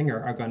of a singer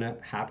are going to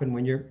happen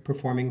when you're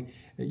performing,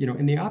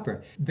 in the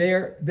opera.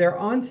 They're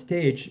on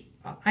stage.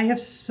 I have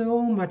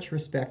so much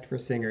respect for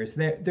singers.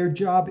 Their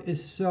job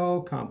is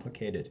so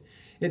complicated.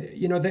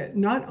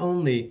 Not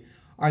only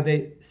are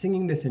they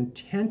singing this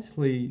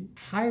intensely,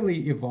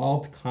 highly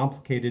evolved,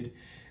 complicated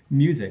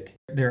music,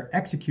 their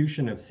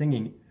execution of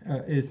singing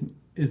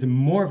is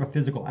more of a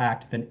physical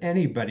act than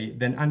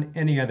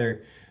any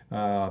other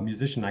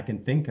musician I can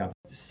think of.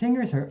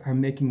 Singers are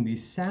making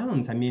these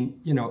sounds. I mean,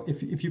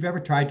 if you've ever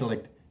tried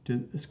to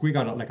squeak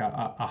out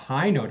a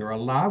high note or a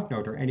loud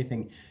note or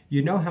anything,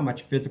 you know how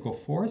much physical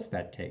force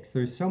that takes.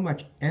 There's so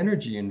much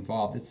energy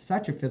involved. It's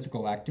such a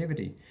physical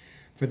activity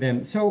for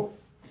them. So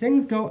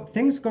things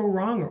go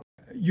wrong.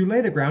 You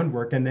lay the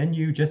groundwork, and then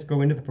you just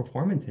go into the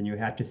performance, and you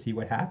have to see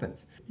what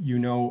happens. You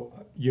know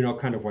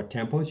kind of what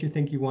tempos you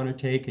think you want to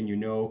take, and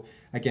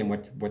again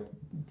what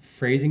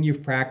phrasing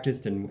you've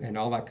practiced and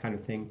all that kind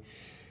of thing.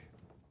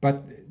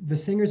 But the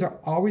singers are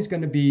always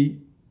going to be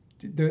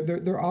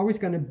there are always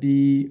going to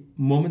be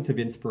moments of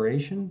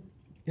inspiration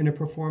in a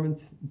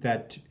performance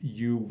that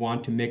you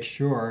want to make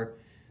sure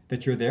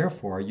that you're there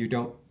for. You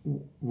don't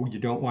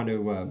want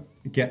to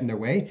get in their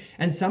way,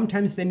 and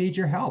sometimes they need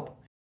your help.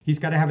 He's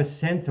got to have a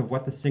sense of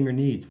what the singer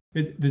needs.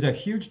 There's a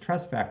huge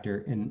trust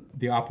factor in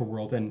the opera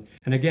world, and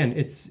again,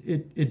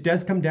 it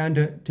does come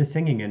down to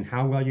singing and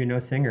how well you know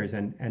singers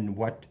and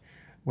what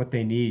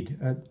they need.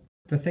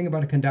 The thing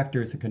about a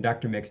conductor is a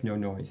conductor makes no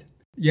noise.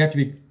 You have to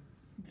be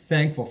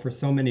thankful for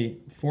so many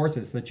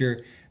forces that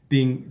you're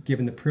being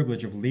given the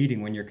privilege of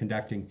leading when you're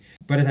conducting.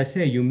 But as I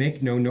say, you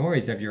make no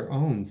noise of your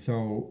own,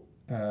 so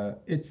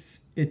it's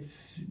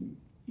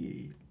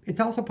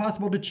also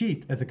possible to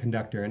cheat as a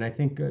conductor, and I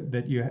think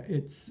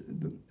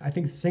I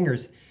think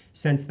singers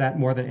sense that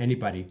more than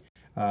anybody.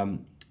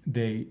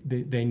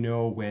 They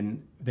know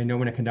when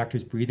a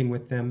conductor's breathing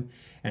with them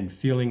and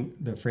feeling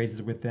the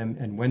phrases with them,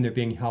 and when they're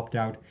being helped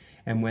out,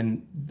 and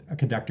when a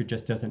conductor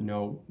just doesn't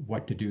know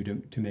what to do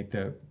to make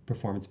the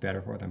performance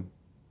better for them.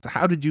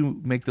 How did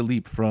you make the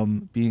leap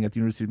from being at the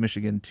University of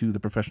Michigan to the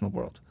professional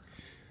world?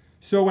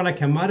 So when I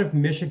came out of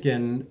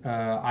Michigan,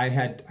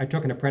 I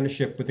took an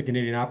apprenticeship with the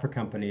Canadian Opera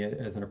Company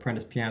as an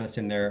apprentice pianist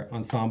in their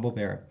ensemble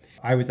there.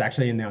 I was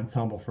actually in the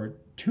ensemble for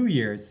 2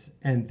 years,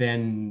 and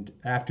then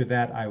after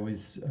that I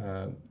was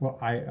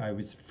I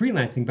was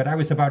freelancing, but I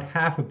was about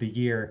half of the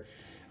year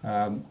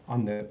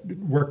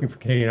working for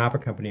Canadian Opera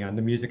Company on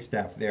the music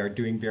staff there,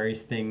 doing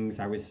various things.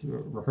 I was a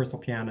rehearsal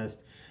pianist.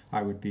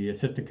 I would be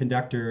assistant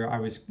conductor. I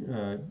was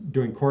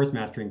doing chorus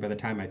mastering by the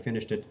time I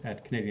finished it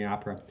at Canadian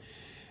Opera.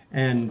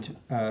 And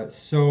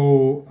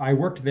so I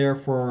worked there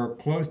for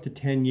close to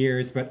 10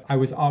 years, but I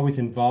was always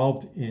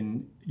involved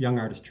in young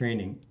artist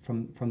training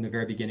from the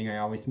very beginning. I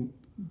always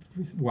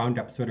wound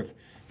up sort of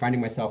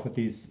finding myself with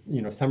these,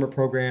 summer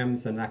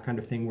programs and that kind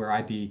of thing, where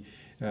I'd be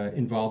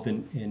involved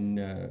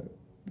in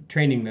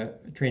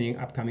training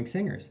upcoming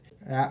singers.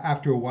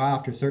 After a while,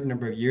 after a certain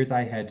number of years,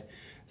 I had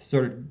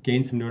sort of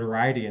gained some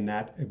notoriety in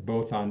that,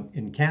 both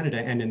in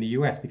Canada and in the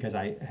U.S., because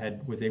I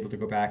was able to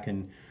go back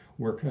and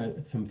work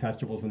at some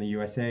festivals in the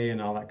USA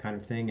and all that kind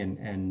of thing,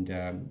 and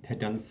had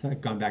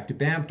gone back to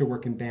Banff to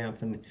work in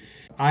Banff. And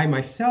I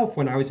myself,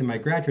 when I was in my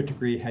graduate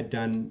degree, had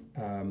done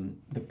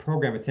the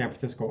program at San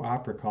Francisco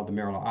Opera called the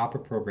Maryland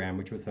Opera Program,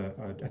 which was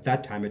at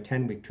that time a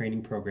 10-week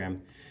training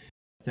program.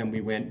 Then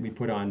we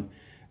put on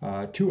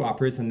 2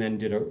 operas, and then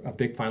did a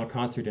big final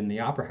concert in the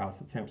Opera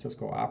House at San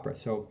Francisco Opera.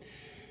 So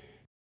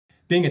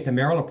being at the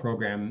Maryland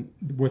program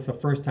was the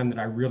first time that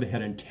I really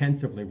had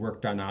intensively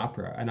worked on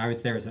opera, and I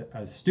was there as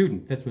a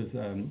student. This was,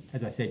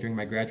 as I say, during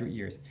my graduate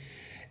years,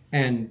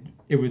 and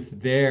it was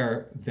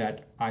there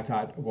that I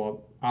thought,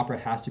 well, opera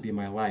has to be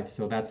my life.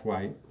 So that's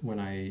why when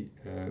I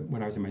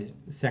was in my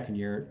second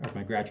year of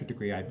my graduate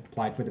degree, I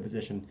applied for the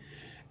position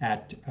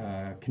at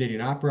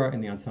Canadian Opera in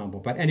the ensemble.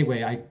 But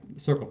anyway, I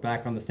circled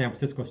back on the San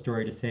Francisco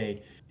story to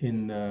say,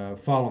 in the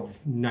fall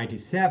of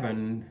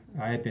 '97,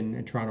 I had been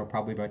in Toronto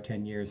probably about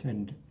 10 years,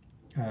 and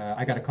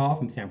I got a call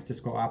from San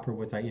Francisco Opera.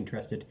 Was I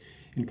interested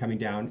in coming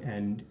down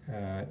and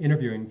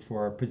interviewing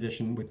for a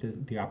position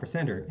with the Opera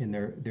Center in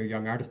their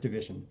young artist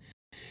division?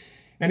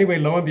 Anyway,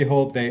 lo and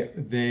behold,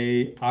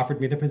 they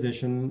offered me the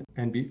position,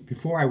 and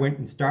before I went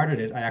and started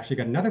it, I actually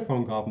got another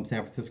phone call from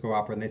San Francisco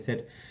Opera, and they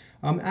said,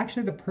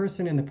 actually, the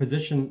person in the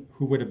position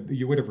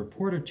you would have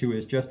reported to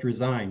is just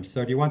resigned.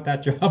 So do you want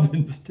that job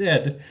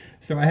instead?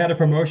 So I had a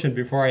promotion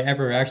before I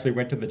ever actually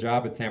went to the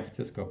job at San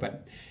Francisco.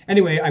 But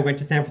anyway, I went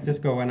to San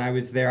Francisco, and I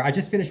was there. I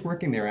just finished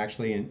working there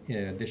actually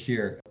this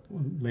year.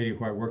 A lady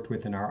who I worked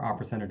with in our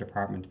Opera Center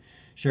department,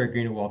 Sherry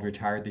Greenewald,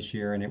 retired this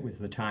year, and it was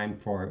the time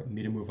for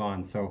me to move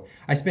on. So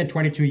I spent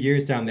 22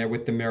 years down there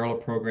with the Merrill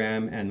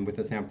program and with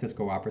the San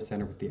Francisco Opera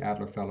Center with the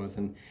Adler Fellows,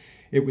 and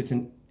it was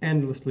an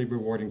endlessly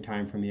rewarding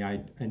time for me.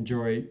 I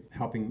enjoy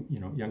helping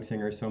young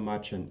singers so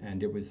much,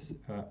 and it was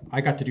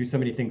I got to do so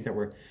many things that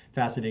were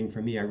fascinating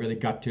for me. I really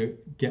got to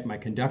get my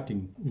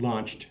conducting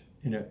launched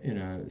in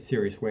a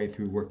serious way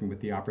through working with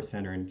the Opera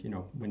Center. And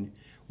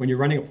when you're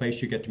running a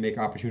place, you get to make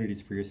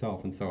opportunities for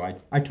yourself, and so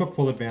I took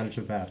full advantage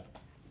of that.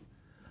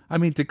 I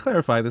mean, to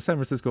clarify, the San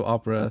Francisco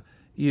Opera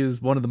is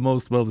one of the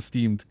most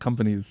well-esteemed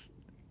companies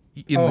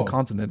in the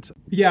continent.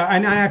 Yeah,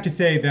 and I have to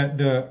say that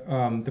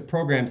the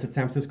programs at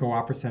San Francisco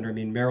Opera Center, I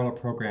mean, Merrill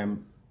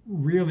program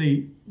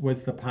really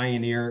was the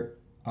pioneer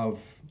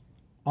of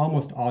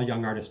almost all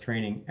young artist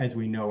training as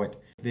we know it.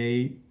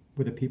 They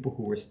were the people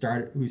who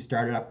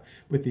started up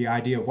with the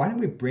idea of why don't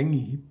we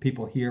bring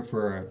people here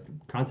for a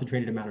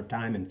concentrated amount of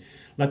time and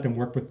let them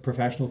work with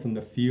professionals in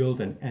the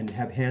field and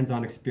have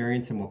hands-on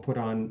experience, and we'll put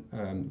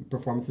on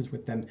performances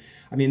with them.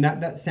 I mean,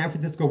 that San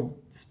Francisco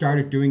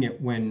started doing it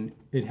when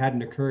it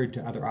hadn't occurred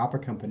to other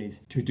opera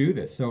companies to do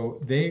this. So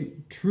they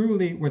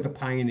truly were the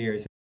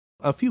pioneers.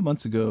 A few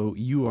months ago,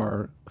 you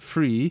are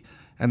free,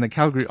 and the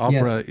Calgary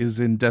Opera is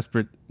in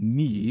desperate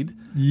need.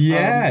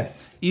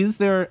 Yes. Is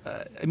there,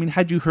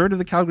 had you heard of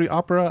the Calgary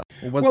Opera?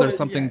 Or was there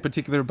something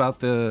particular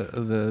about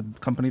the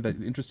company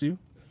that interests you?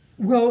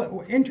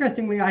 Well,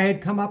 interestingly, I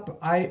had come up,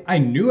 I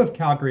knew of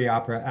Calgary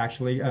Opera,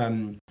 actually.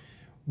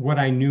 What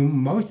I knew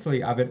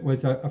mostly of it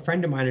was a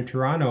friend of mine in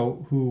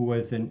Toronto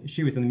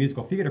she was in the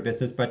musical theater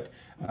business, but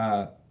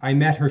I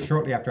met her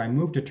shortly after I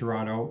moved to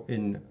Toronto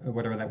in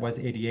whatever that was,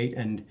 88,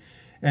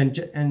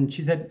 and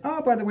she said,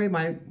 oh, by the way,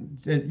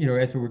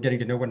 as we were getting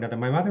to know one another,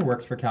 my mother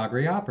works for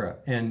Calgary Opera.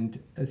 And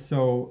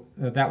so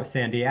that was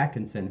Sandy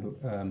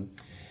Atkinson,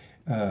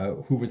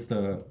 who was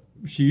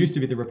she used to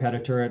be the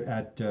repetiteur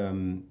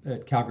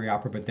at Calgary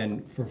Opera, but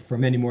then for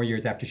many more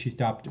years after she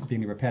stopped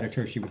being the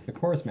repetiteur, she was the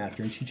chorus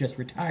master, and she just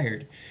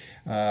retired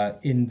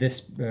in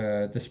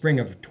the spring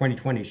of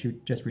 2020. She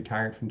just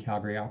retired from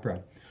Calgary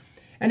Opera.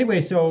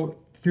 Anyway, so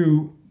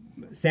through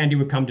Sandy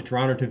would come to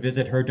Toronto to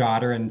visit her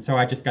daughter, and so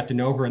I just got to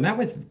know her, and that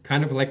was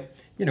kind of like,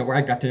 where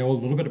I got to know a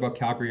little bit about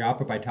Calgary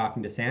Opera by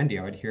talking to Sandy.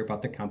 I would hear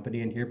about the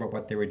company and hear about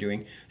what they were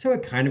doing, so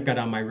it kind of got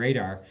on my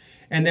radar.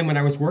 And then when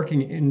I was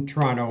working in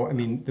Toronto, I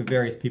mean, the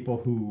various people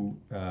who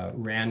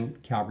ran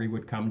Calgary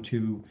would come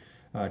to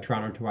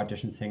Toronto to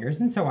audition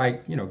singers, and so I,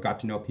 got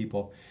to know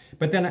people.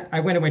 But then I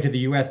went away to the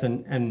U.S.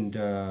 and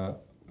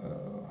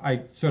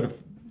I sort of,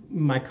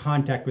 my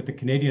contact with the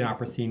Canadian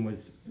opera scene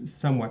was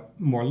somewhat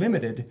more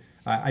limited.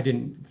 I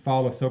didn't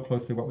follow so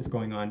closely what was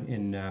going on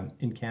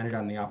in Canada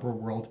and the opera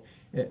world.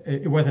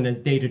 It wasn't as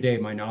day-to-day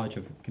my knowledge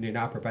of Canadian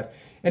opera. But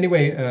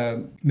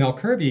anyway, Mel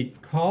Kirby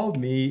called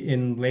me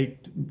in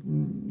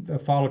the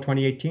fall of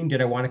 2018.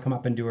 Did I want to come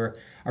up and do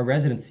a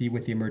residency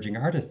with the emerging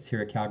artists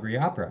here at Calgary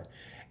Opera?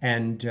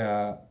 And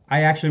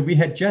we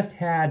had just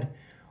had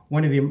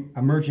one of the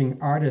emerging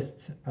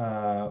artists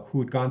who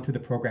had gone through the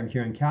program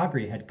here in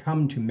Calgary had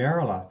come to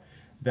Merrill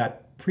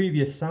that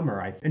previous summer,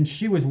 and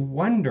she was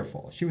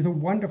wonderful. She was a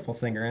wonderful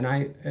singer, and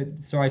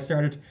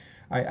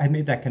I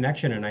made that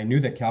connection, and I knew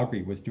that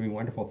Calgary was doing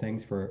wonderful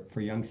things for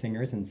young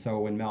singers. And so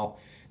when Mel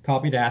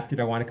called me to ask, did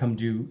I want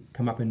to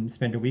come up and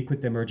spend a week with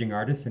the emerging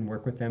artists and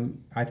work with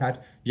them, I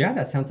thought, yeah,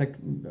 that sounds like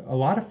a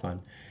lot of fun.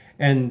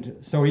 And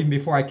so even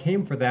before I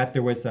came for that,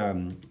 there was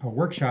a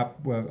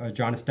workshop, a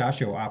John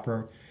Estacio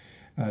opera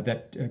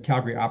that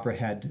Calgary Opera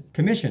had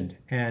commissioned,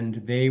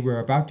 and they were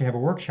about to have a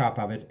workshop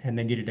of it, and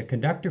they needed a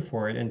conductor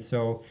for it. And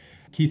so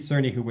Keith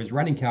Cerny, who was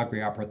running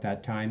Calgary Opera at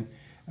that time,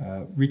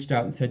 reached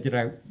out and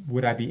said,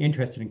 would I be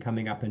interested in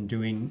coming up and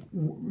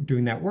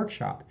doing that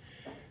workshop?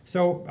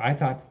 So I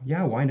thought,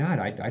 yeah, why not?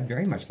 I'd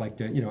very much like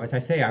to, as I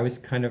say, I was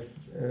kind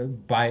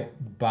of by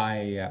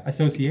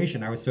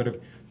association, I was sort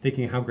of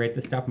thinking how great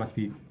the stuff must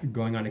be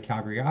going on at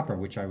Calgary Opera,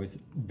 which I was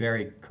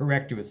very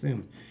correct to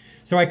assume.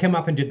 So I came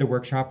up and did the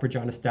workshop for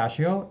John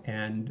Estacio,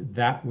 and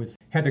that was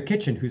Heather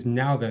Kitchen, who's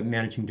now the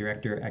managing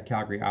director at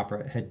Calgary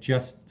Opera, had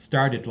just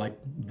started like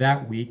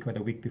that week or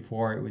the week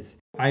before.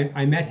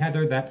 I met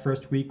Heather that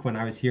first week when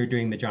I was here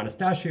doing the John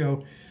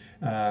Estacio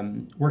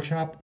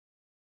workshop.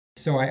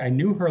 So I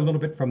knew her a little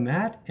bit from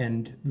that,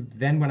 and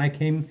then when I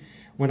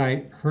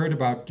heard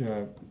about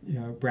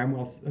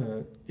Bramwell's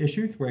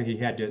issues, where he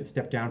had to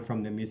step down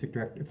from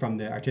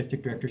the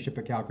artistic directorship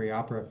at Calgary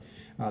Opera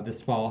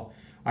this fall,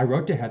 I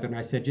wrote to Heather and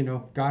I said,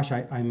 gosh,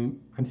 I'm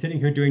sitting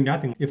here doing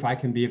nothing. If I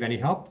can be of any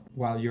help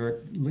while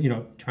you're,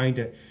 trying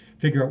to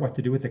figure out what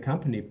to do with the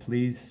company,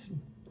 please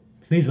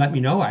please let me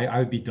know. I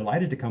would be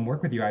delighted to come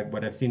work with you.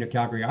 What I've seen at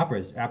Calgary Opera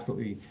is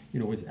absolutely,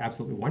 was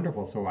absolutely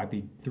wonderful. So I'd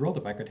be thrilled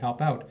if I could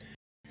help out.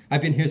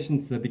 I've been here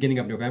since the beginning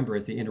of November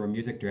as the interim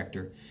music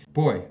director.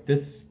 Boy,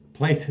 this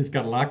place has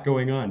got a lot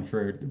going on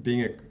for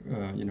being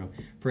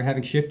for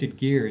having shifted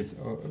gears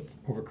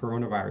over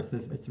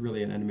coronavirus. It's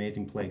really an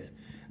amazing place.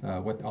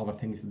 What all the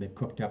things that they've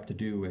cooked up to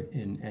do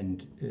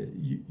and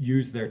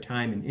use their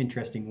time in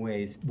interesting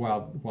ways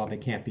while they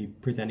can't be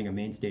presenting a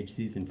main stage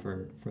season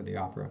for the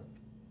opera.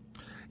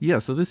 Yeah,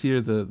 so this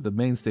year the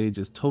main stage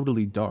is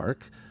totally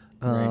dark.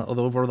 Right.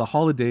 Although over the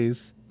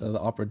holidays, the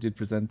opera did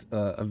present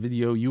a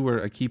video. You were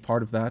a key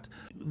part of that.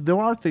 There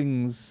are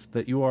things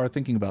that you are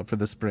thinking about for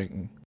the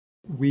spring.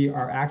 We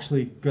are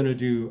actually going to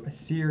do a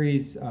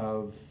series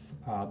of,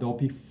 there'll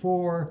be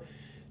four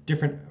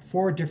different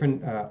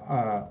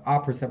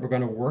operas that we're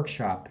going to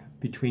workshop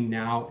between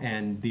now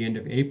and the end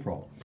of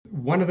April.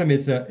 One of them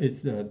is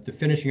the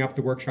finishing up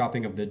the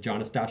workshopping of the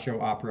John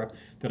Estasio opera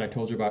that I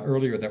told you about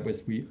earlier.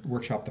 We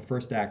workshopped the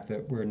first act.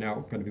 That we're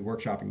now going to be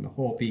workshopping the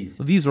whole piece.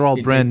 So these are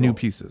all brand new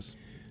pieces.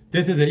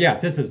 This is a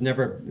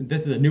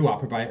new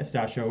opera by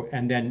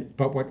Estasio,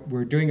 but what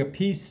we're doing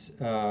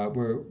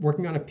we're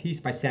working on a piece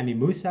by Sami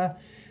Musa.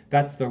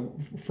 That's the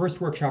first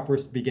workshop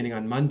we're beginning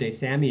on Monday.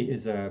 Sami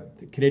is a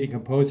Canadian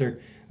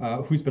composer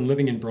who's been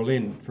living in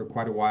Berlin for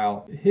quite a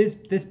while.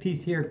 This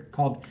piece here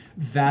called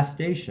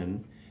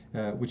Vastation,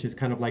 which is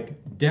kind of like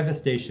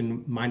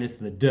devastation minus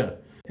the de,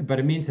 but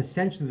it means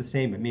essentially the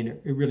same.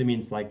 It really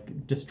means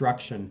like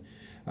destruction.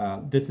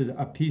 This is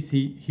a piece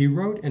he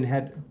wrote and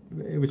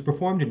it was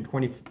performed in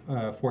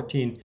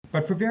 2014,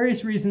 but for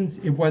various reasons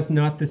it was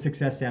not the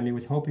success Sami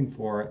was hoping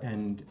for.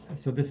 And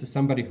so this is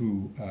somebody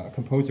who,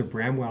 composer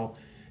Bramwell,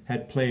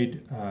 had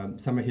played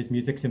some of his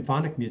music,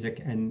 symphonic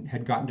music, and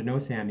had gotten to know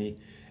Sami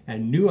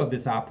and knew of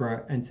this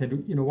opera and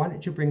said, why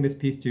don't you bring this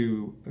piece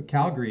to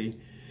Calgary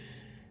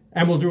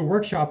and we'll do a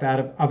workshop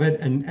of it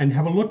and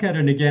have a look at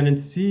it again and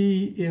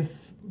see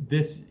if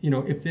this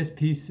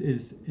piece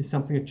is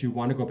something that you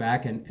want to go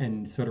back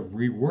and sort of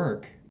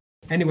rework.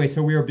 Anyway,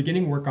 so we are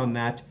beginning work on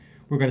that.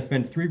 We're going to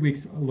spend 3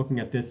 weeks looking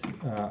at this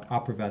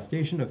opera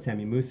Vastation of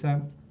Sami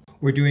Musa.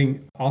 We're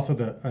doing also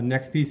the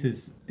next piece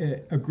is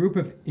a group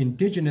of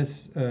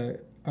indigenous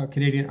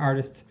Canadian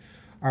artists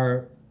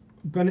are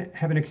going to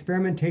have an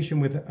experimentation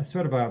with a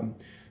sort of a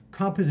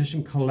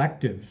composition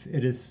collective.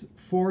 It is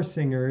 4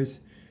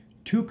 singers,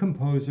 2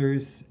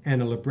 composers,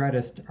 and a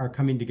librettist are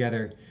coming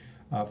together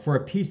for a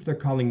piece they're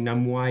calling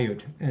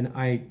Namwayut. And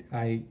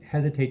I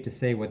hesitate to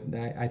say what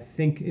I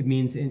think it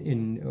means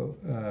in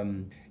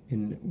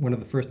one of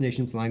the First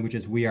Nations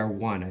languages. We are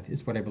one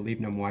is what I believe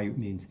Namwayut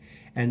means.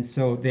 And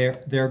so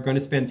they're going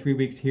to spend 3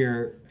 weeks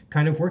here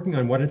kind of working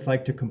on what it's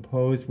like to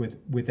compose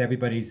with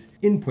everybody's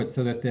input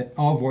so that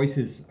all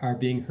voices are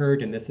being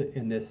heard in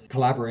this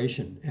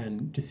collaboration,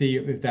 and to see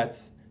if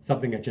that's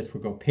something that just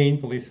would go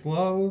painfully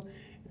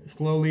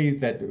slowly,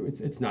 that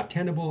it's not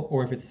tenable,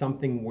 or if it's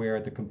something where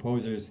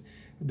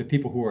the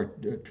people who are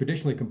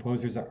traditionally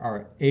composers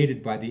are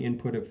aided by the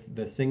input of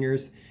the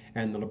singers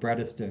and the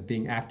librettist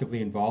being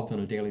actively involved on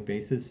a daily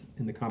basis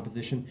in the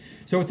composition.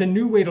 So it's a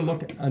new way to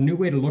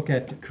look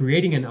at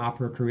creating an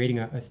opera, creating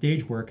a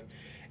stage work,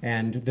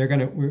 and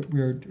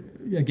we're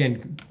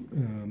again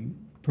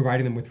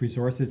providing them with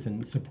resources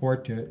and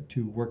support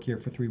to work here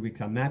for 3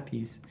 weeks on that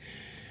piece.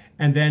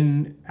 And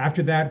then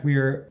after that,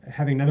 we're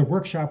having another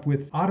workshop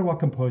with Ottawa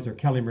composer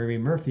Kelly Marie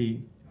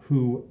Murphy,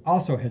 who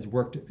also has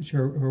worked,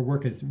 her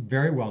work is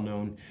very well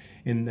known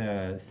in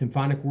the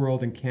symphonic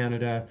world in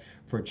Canada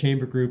for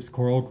chamber groups,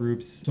 choral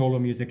groups, solo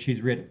music.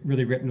 She's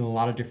really written in a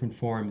lot of different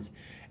forms,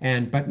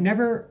 but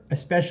never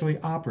especially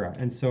opera.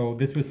 And so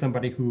this was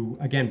somebody who,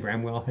 again,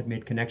 Bramwell had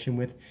made connection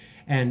with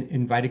and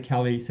invited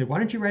Kelly, said, why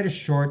don't you write a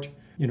short,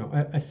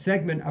 a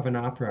segment of an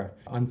opera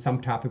on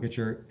some topic that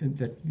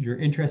you're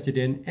interested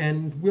in,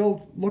 and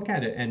we'll look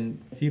at it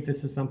and see if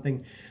this is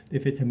something,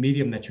 if it's a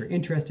medium that you're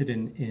interested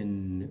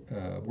in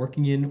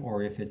working in,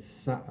 or if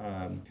it's,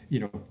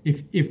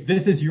 if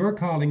this is your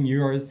calling,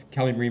 yours,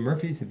 Kelly Marie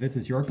Murphy's, if this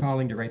is your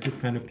calling to write this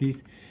kind of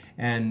piece,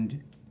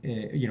 and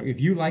if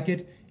you like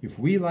it, if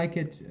we like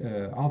it,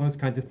 all those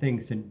kinds of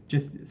things. And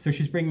so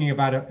she's bringing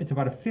it's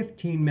about a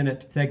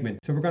 15-minute segment.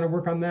 So we're going to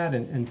work on that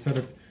and sort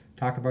of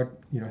talk about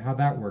how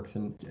that works,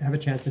 and have a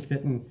chance to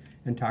sit and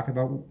talk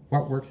about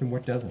what works and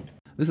what doesn't.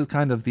 This is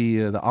kind of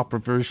the opera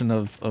version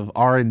of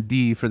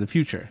R&D for the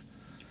future.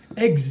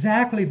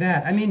 Exactly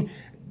that.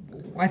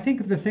 I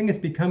think the thing that's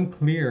become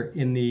clear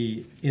in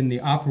the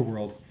opera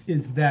world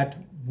is that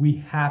we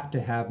have to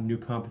have new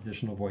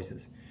compositional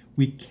voices.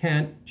 We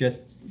can't just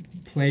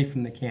play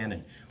from the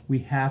canon. We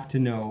have to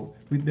know,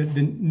 the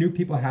new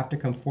people have to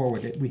come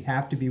forward. We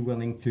have to be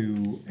willing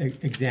to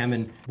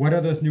examine what are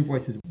those new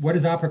voices? What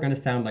is opera going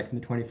to sound like in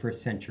the 21st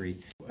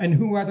century? And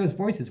who are those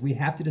voices? We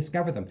have to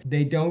discover them.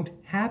 They don't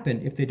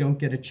happen if they don't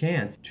get a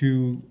chance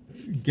to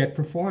get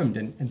performed,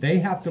 and they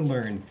have to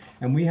learn,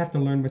 and we have to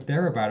learn what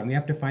they're about, and we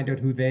have to find out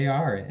who they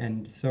are.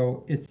 And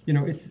so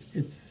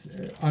it's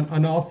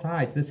on all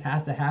sides. This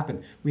has to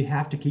happen. We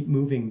have to keep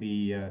moving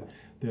the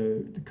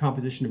the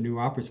composition of new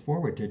operas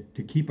forward,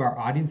 to keep our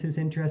audiences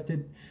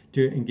interested,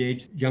 to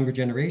engage younger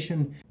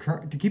generation,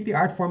 to keep the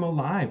art form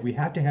alive. We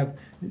have to have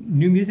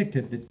new music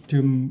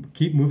to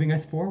keep moving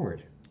us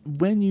forward.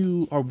 When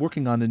you are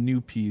working on a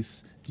new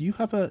piece, do you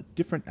have a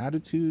different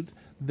attitude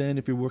than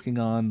if you're working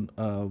on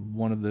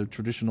one of the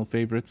traditional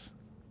favorites?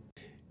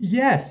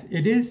 Yes,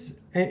 it is.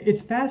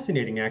 It's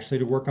fascinating actually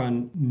to work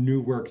on new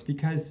works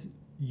because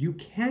you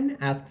can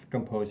ask the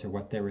composer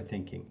what they were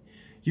thinking.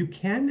 You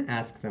can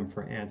ask them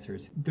for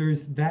answers.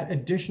 There's that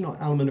additional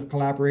element of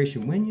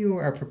collaboration. When you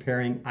are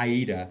preparing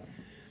Aida,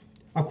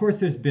 of course,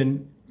 there's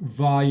been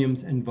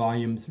volumes and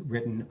volumes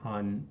written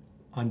on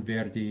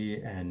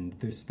Verdi, and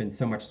there's been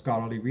so much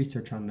scholarly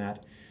research on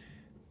that.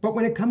 But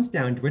when it comes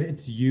down to it,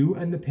 it's you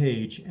and the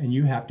page, and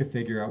you have to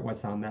figure out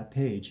what's on that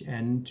page.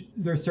 And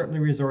there are certainly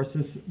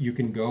resources. You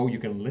can go, you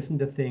can listen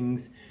to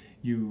things,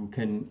 you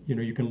can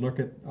look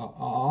at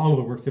all of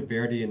the works of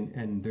Verdi,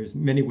 and there's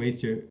many ways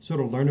to sort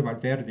of learn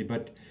about Verdi.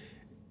 But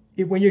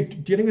when you're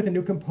dealing with a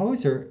new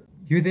composer,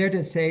 you're there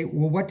to say,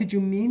 well, what did you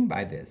mean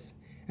by this?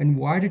 And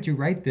why did you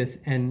write this?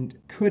 And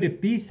could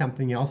it be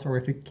something else? Or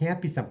if it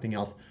can't be something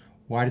else,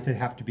 why does it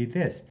have to be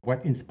this?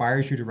 What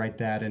inspires you to write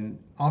that? And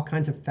all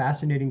kinds of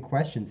fascinating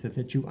questions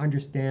that you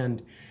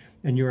understand,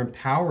 and you're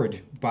empowered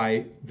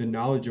by the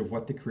knowledge of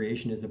what the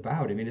creation is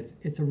about. I mean,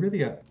 it's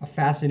really a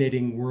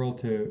fascinating world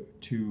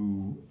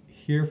to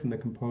hear from the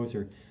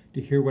composer,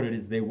 to hear what it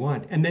is they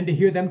want, and then to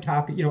hear them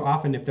talk.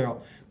 Often if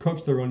they'll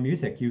coach their own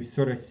music, you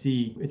sort of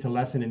see it's a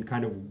lesson in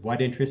kind of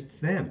what interests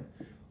them.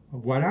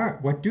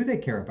 What do they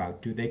care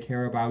about? Do they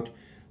care about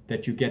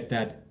that you get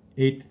that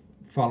 8th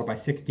followed by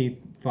 16th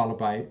followed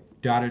by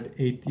dotted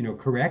 8th,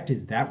 correct?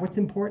 Is that what's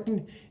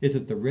important? Is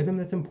it the rhythm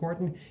that's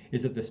important?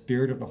 Is it the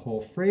spirit of the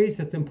whole phrase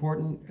that's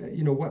important?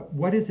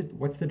 What is it?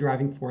 What's the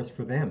driving force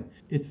for them?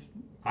 It's,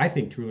 I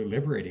think, truly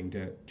liberating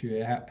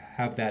to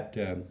have that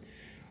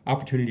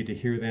opportunity to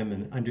hear them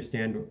and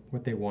understand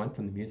what they want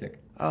from the music.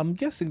 I'm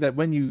guessing that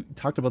when you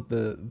talked about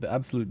the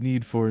absolute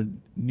need for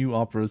new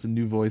operas and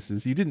new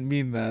voices, you didn't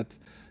mean that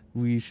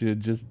we should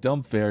just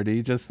dump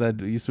Verdi, just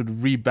that you sort of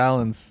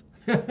rebalance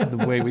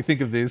the way we think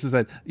of this. Is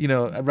that,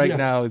 right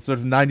now it's sort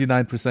of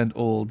 99%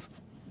 old,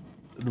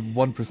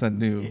 1%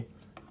 new.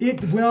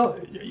 Well,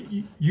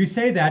 you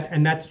say that,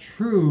 and that's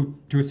true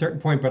to a certain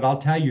point, but I'll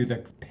tell you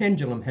the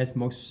pendulum has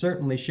most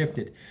certainly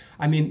shifted.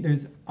 I mean,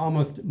 there's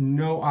almost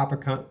no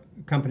opera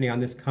company on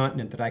this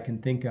continent that I can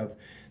think of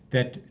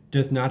that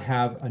does not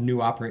have a new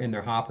opera in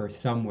their hopper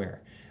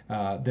somewhere.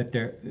 That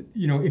they're,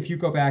 if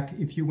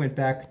you went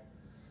back,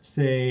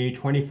 say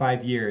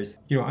 25 years,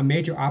 a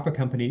major opera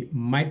company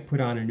might put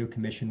on a new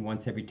commission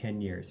once every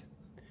 10 years.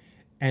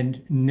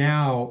 And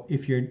now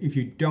if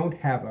you don't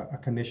have a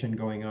commission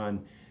going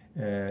on,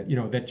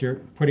 that you're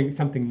putting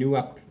something new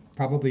up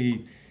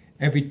probably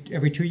every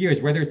 2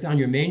 years, whether it's on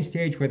your main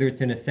stage, whether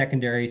it's in a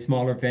secondary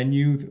smaller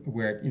venue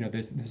where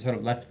there's sort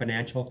of less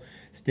financial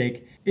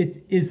stake.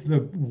 It is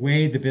the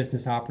way the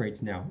business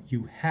operates now.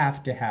 You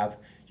have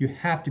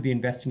to be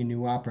investing in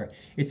new opera.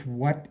 It's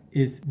what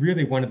is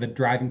really one of the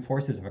driving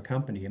forces of a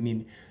company. I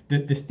mean,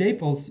 the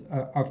staples,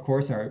 of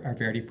course, are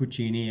Verdi,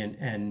 Puccini,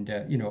 and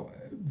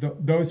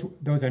those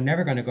are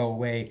never going to go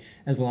away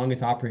as long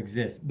as opera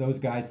exists. Those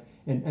guys,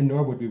 and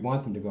nor would we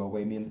want them to go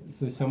away. I mean,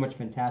 there's so much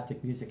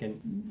fantastic music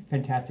and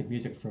fantastic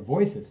music for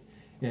voices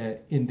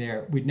in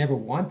there. We'd never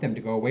want them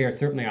to go away, or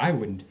certainly I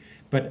wouldn't.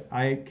 But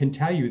I can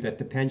tell you that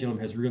the pendulum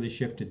has really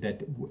shifted,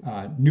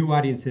 that new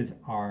audiences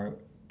are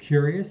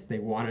curious. They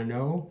want to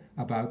know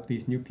about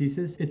these new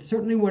pieces. It's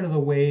certainly one of the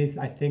ways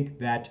I think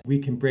that we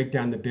can break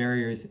down the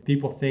barriers.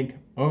 People think,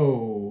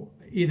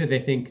 either they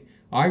think,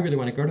 I really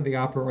want to go to the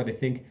opera, or they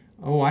think,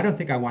 I don't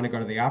think I want to go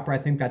to the opera. I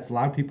think that's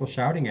loud people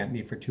shouting at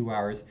me for 2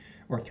 hours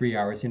or 3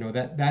 hours.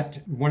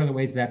 That one of the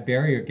ways that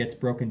barrier gets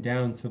broken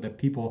down so that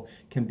people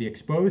can be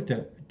exposed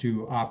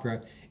to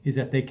opera is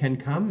that they can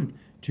come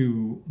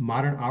to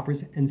modern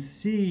operas and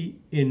see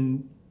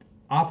in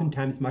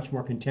oftentimes much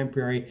more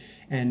contemporary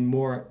and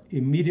more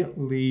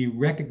immediately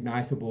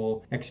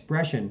recognizable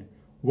expression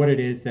what it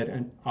is that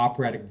an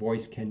operatic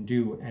voice can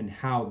do and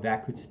how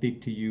that could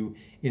speak to you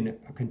in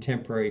a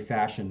contemporary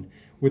fashion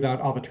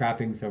without all the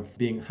trappings of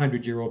being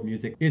 100-year-old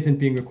music, isn't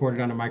being recorded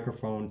on a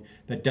microphone,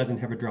 that doesn't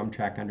have a drum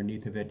track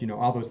underneath of it.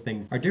 All those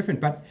things are different.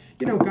 But,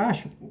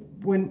 gosh,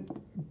 when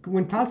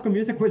classical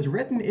music was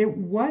written, it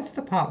was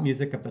the pop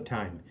music of the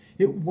time.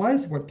 It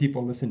was what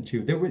people listened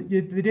to.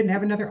 They didn't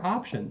have another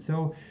option.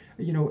 So,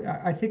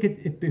 I think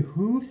it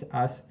behooves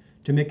us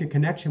to make a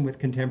connection with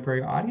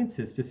contemporary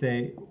audiences, to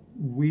say,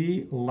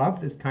 we love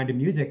this kind of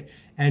music,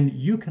 and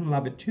you can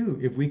love it too,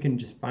 if we can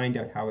just find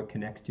out how it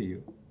connects to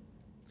you.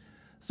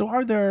 So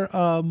are there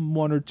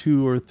 1 or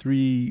 2 or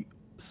 3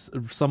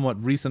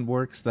 somewhat recent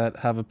works that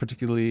have a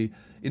particularly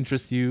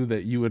interest you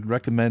that you would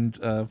recommend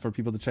for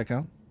people to check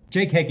out?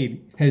 Jake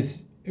Heggie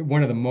is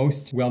one of the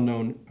most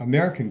well-known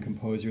American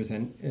composers,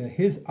 and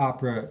his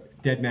opera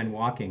Dead Man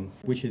Walking,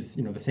 which is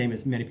the same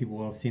as many people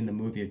will have seen the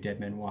movie of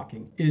Dead Man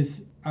Walking,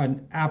 is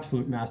an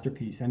absolute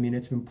masterpiece. I mean,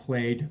 it's been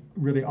played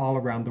really all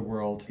around the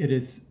world. It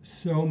is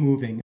so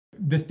moving.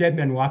 this Dead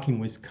Man Walking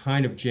was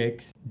kind of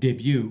Jake's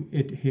debut.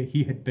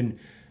 He had been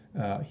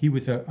he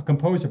was a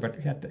composer, but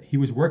he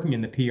was working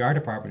in the PR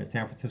department at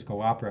San Francisco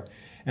Opera,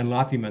 and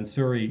Lotfi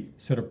Mansouri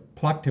sort of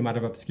plucked him out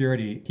of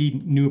obscurity.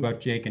 He knew about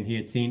Jake, and he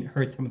had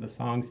heard some of the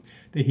songs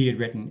that he had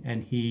written,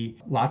 and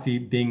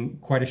Lotfi, being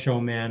quite a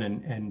showman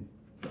and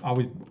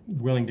always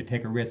willing to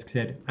take a risk,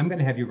 said, "I'm going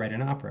to have you write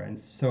an opera." And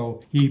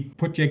so he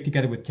put Jake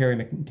together with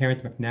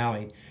Terrence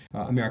McNally,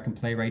 American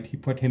playwright. He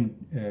put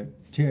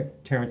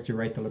Terrence to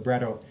write the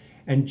libretto.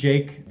 And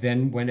Jake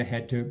then went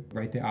ahead to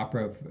write the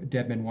opera of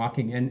Dead Men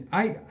Walking. And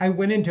I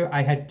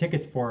had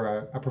tickets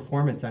for a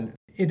performance, and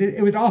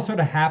it would all sort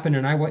of happen,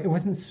 and it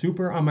wasn't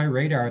super on my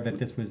radar that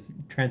this was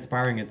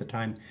transpiring at the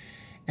time.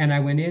 And I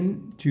went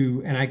in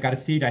and I got a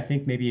seat, I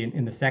think maybe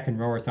in the second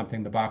row or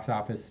something. The box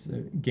office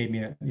gave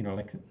me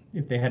like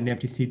if they had an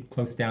empty seat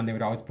close down, they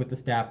would always put the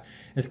staff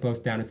as close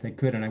down as they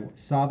could. And I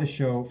saw the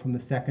show from the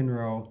second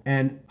row,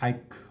 and I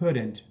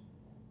couldn't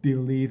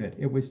believe it.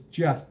 It was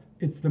just,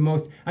 it's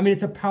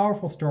a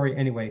powerful story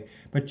anyway,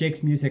 but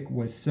Jake's music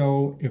was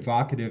so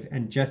evocative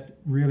and just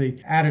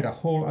really added a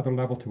whole other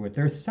level to it.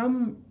 There's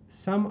some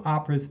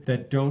operas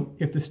that don't,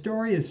 if the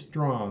story is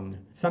strong,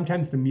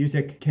 sometimes the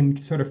music can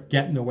sort of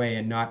get in the way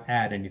and not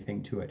add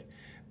anything to it.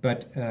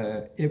 But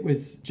it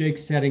was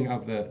Jake's setting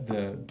of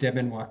the Dead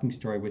Men Walking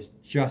story was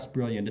just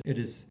brilliant. It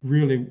is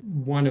really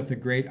one of the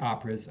great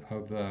operas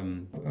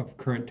of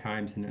current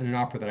times, and an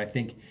opera that I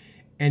think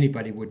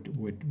anybody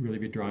would really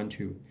be drawn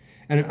to.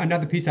 And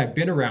another piece I've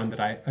been around that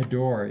I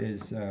adore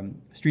is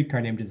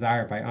Streetcar Named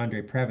Desire by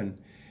Andre Previn,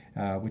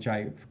 which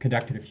I've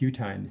conducted a few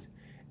times.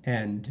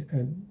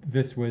 And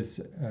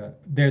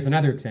there's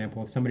another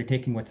example of somebody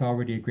taking what's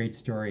already a great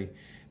story,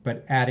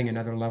 but adding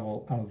another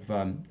level of,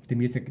 the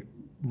music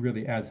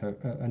really adds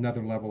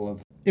another level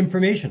of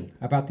information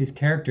about these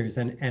characters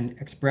and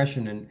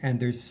expression. And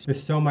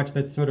there's so much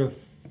that's sort of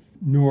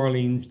New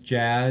Orleans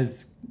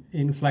jazz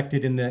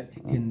inflected in the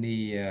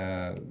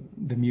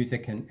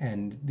music,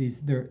 and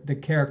the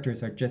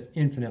characters are just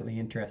infinitely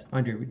interesting.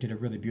 Andre did a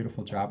really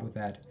beautiful job with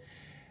that.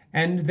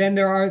 And then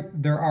there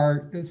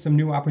are some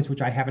new operas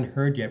which I haven't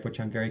heard yet, which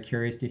I'm very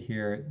curious to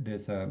hear.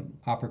 There's an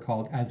opera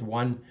called As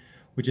One,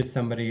 which is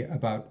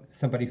about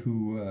somebody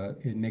who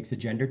makes a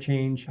gender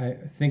change. I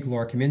think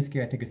Laura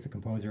Kaminsky, I think, is the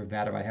composer of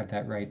that, if I have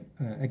that right.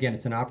 Again,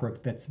 it's an opera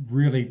that's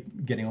really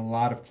getting a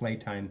lot of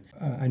playtime.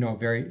 I know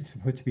it's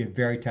supposed to be a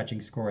very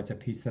touching score. It's a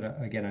piece that,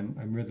 again,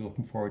 I'm really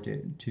looking forward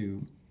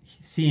to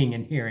seeing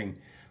and hearing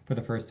for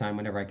the first time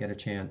whenever I get a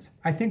chance.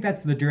 I think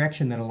that's the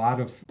direction that a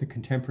lot of the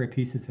contemporary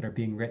pieces that are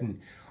being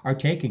written are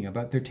taking.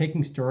 They're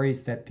taking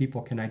stories that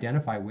people can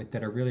identify with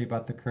that are really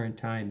about the current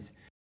times.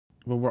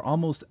 Well, we're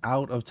almost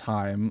out of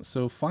time.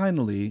 So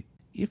finally,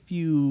 if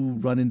you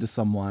run into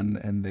someone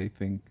and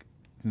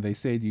they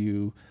say to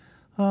you,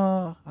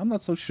 I'm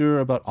not so sure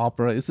about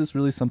opera. Is this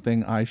really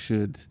something I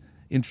should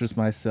interest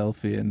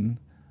myself in?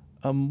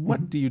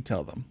 What do you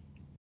tell them?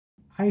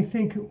 I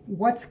think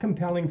what's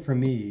compelling for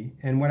me,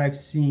 and what I've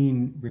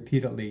seen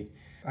repeatedly,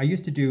 I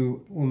used to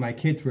do, when my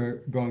kids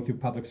were going through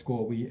public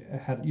school,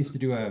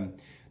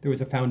 there was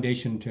a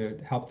foundation to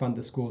help fund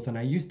the schools, and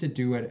I used to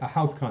do a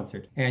house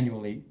concert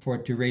annually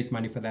to raise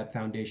money for that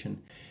foundation.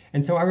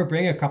 And so I would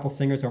bring a couple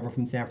singers over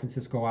from San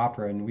Francisco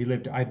Opera,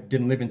 and I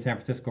didn't live in San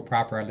Francisco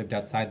proper, I lived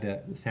outside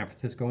the San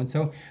Francisco. And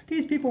so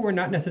these people were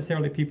not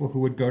necessarily people who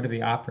would go to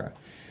the opera.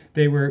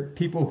 They were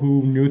people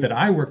who knew that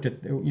I worked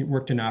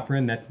in opera,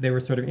 and that they were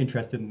sort of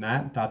interested in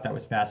that, and thought that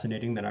was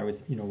fascinating, that I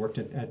was, worked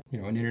at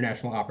an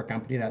international opera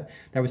company, that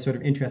was sort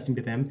of interesting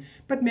to them.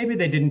 But maybe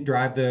they didn't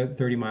drive the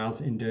 30 miles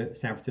into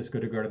San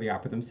Francisco to go to the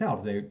opera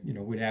themselves. They,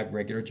 would have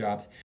regular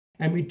jobs.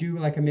 And we do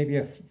maybe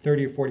a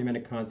 30 or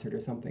 40-minute concert or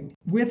something.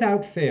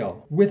 Without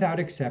fail, without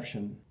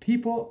exception,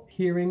 people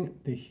hearing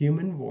the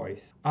human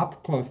voice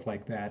up close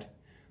like that,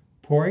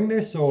 pouring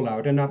their soul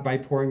out, and not by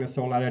pouring their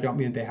soul out, I don't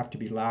mean they have to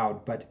be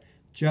loud, but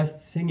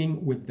just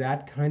singing with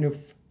that kind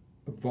of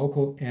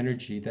vocal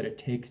energy that it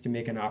takes to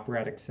make an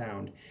operatic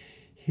sound.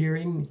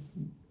 Hearing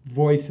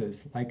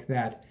voices like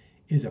that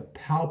is a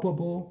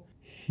palpable,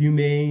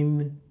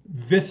 humane,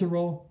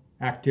 visceral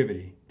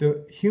activity.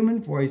 The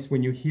human voice,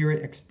 when you hear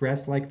it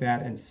expressed like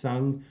that and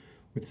sung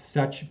with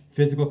such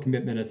physical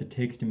commitment as it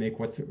takes to make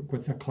what's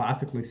a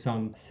classically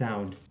sung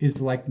sound,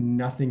 is like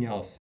nothing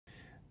else.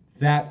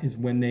 That is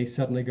when they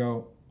suddenly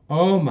go,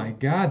 oh my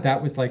God,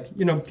 that was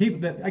people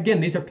that, again,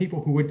 these are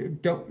people who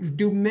would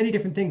do many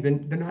different things,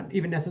 and they're not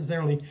even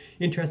necessarily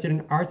interested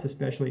in arts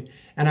especially.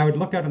 And I would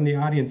look out in the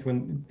audience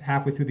when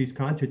halfway through these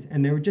concerts,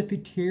 and there would just be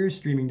tears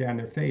streaming down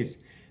their face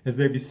as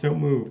they'd be so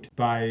moved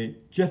by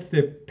just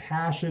the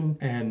passion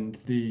and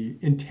the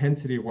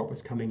intensity of what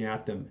was coming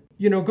at them.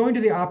 Going to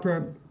the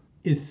opera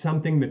is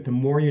something that the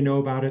more you know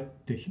about it,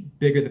 the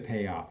bigger the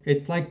payoff.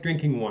 It's like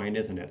drinking wine,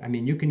 isn't it? I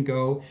mean, you can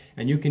go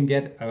and you can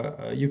get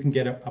a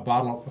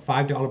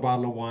 $5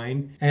 bottle of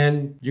wine,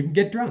 and you can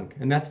get drunk,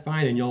 and that's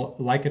fine, and you'll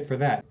like it for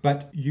that.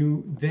 But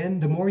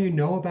the more you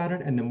know about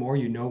it, and the more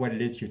you know what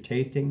it is you're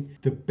tasting,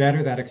 the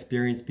better that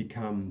experience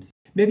becomes.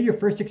 Maybe your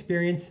first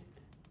experience,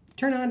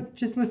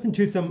 just listen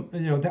to some,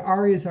 the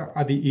arias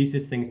are the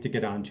easiest things to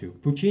get onto.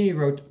 Puccini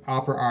wrote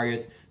opera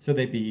arias so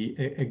they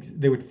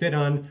would fit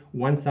on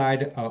one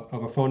side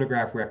of a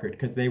phonograph record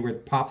because they were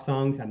pop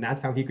songs, and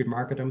that's how he could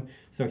market them.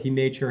 So he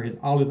made sure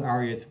all his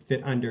arias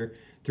fit under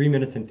 3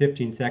 minutes and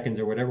 15 seconds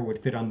or whatever would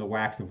fit on the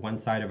wax of one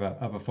side of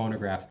a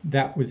phonograph.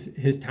 That was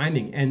his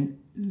timing. And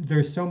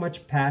there's so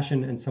much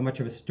passion and so much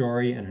of a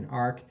story and an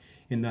arc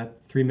in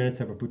that 3 minutes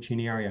of a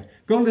Puccini aria.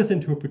 Go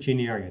listen to a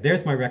Puccini aria.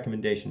 There's my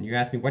recommendation. You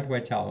ask me, what do I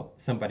tell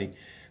somebody?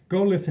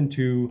 Go listen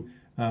to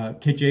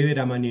Che geli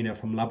da manina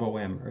from La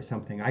Bohème or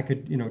something. I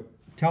could,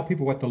 tell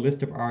people what the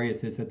list of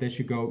arias is that they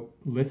should go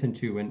listen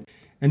to.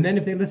 And then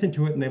if they listen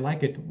to it and they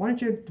like it, why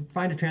don't you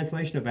find a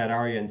translation of that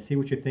aria and see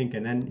what you think?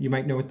 And then you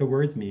might know what the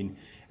words mean.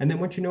 And then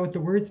once you know what the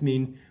words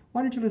mean,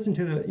 why don't you listen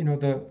to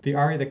the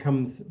aria that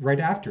comes right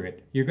after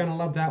it? You're going to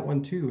love that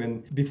one too.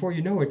 And before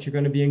you know it, you're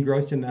going to be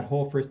engrossed in that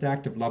whole first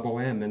act of La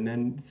Bohème. And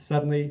then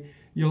suddenly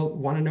you'll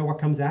want to know what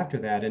comes after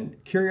that. And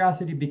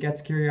curiosity begets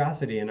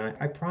curiosity. And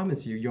I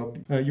promise you, you'll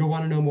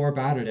want to know more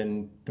about it.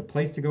 And the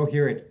place to go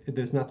hear it,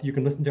 there's nothing. You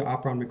can listen to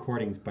opera on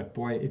recordings, but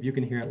boy, if you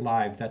can hear it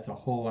live, that's a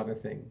whole other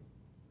thing.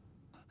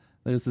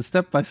 There's the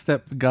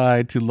step-by-step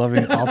guide to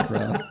loving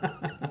opera.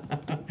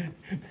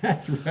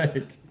 That's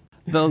right.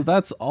 Though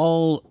that's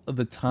all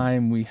the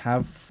time we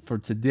have for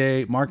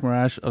today. Mark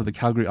Morash of the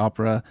Calgary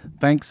Opera,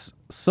 thanks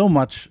so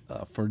much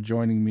for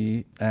joining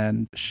me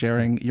and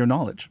sharing your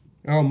knowledge.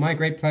 Oh, my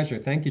great pleasure.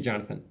 Thank you,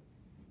 Jonathan.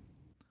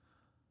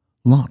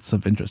 Lots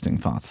of interesting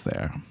thoughts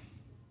there.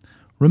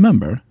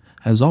 Remember,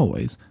 as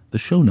always, the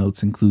show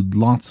notes include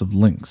lots of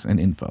links and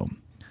info,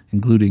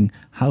 including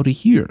how to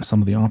hear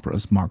some of the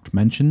operas Mark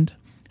mentioned,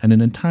 and an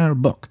entire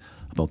book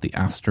about the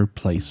Astor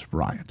Place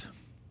riot.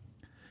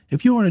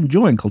 If you are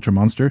enjoying Culture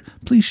Monster,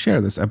 please share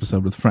this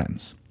episode with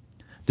friends.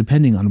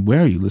 Depending on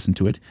where you listen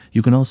to it,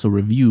 you can also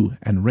review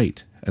and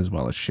rate as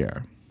well as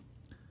share.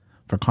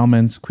 For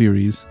comments,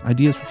 queries,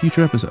 ideas for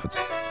future episodes,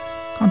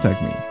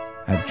 contact me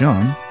at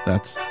John,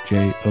 that's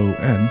Jon,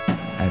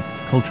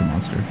 at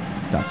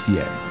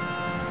culturemonster.ca.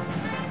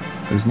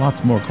 There's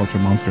lots more Culture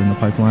Monster in the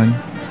pipeline.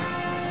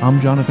 I'm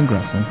Jonathan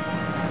Gressel.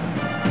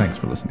 Thanks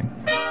for listening.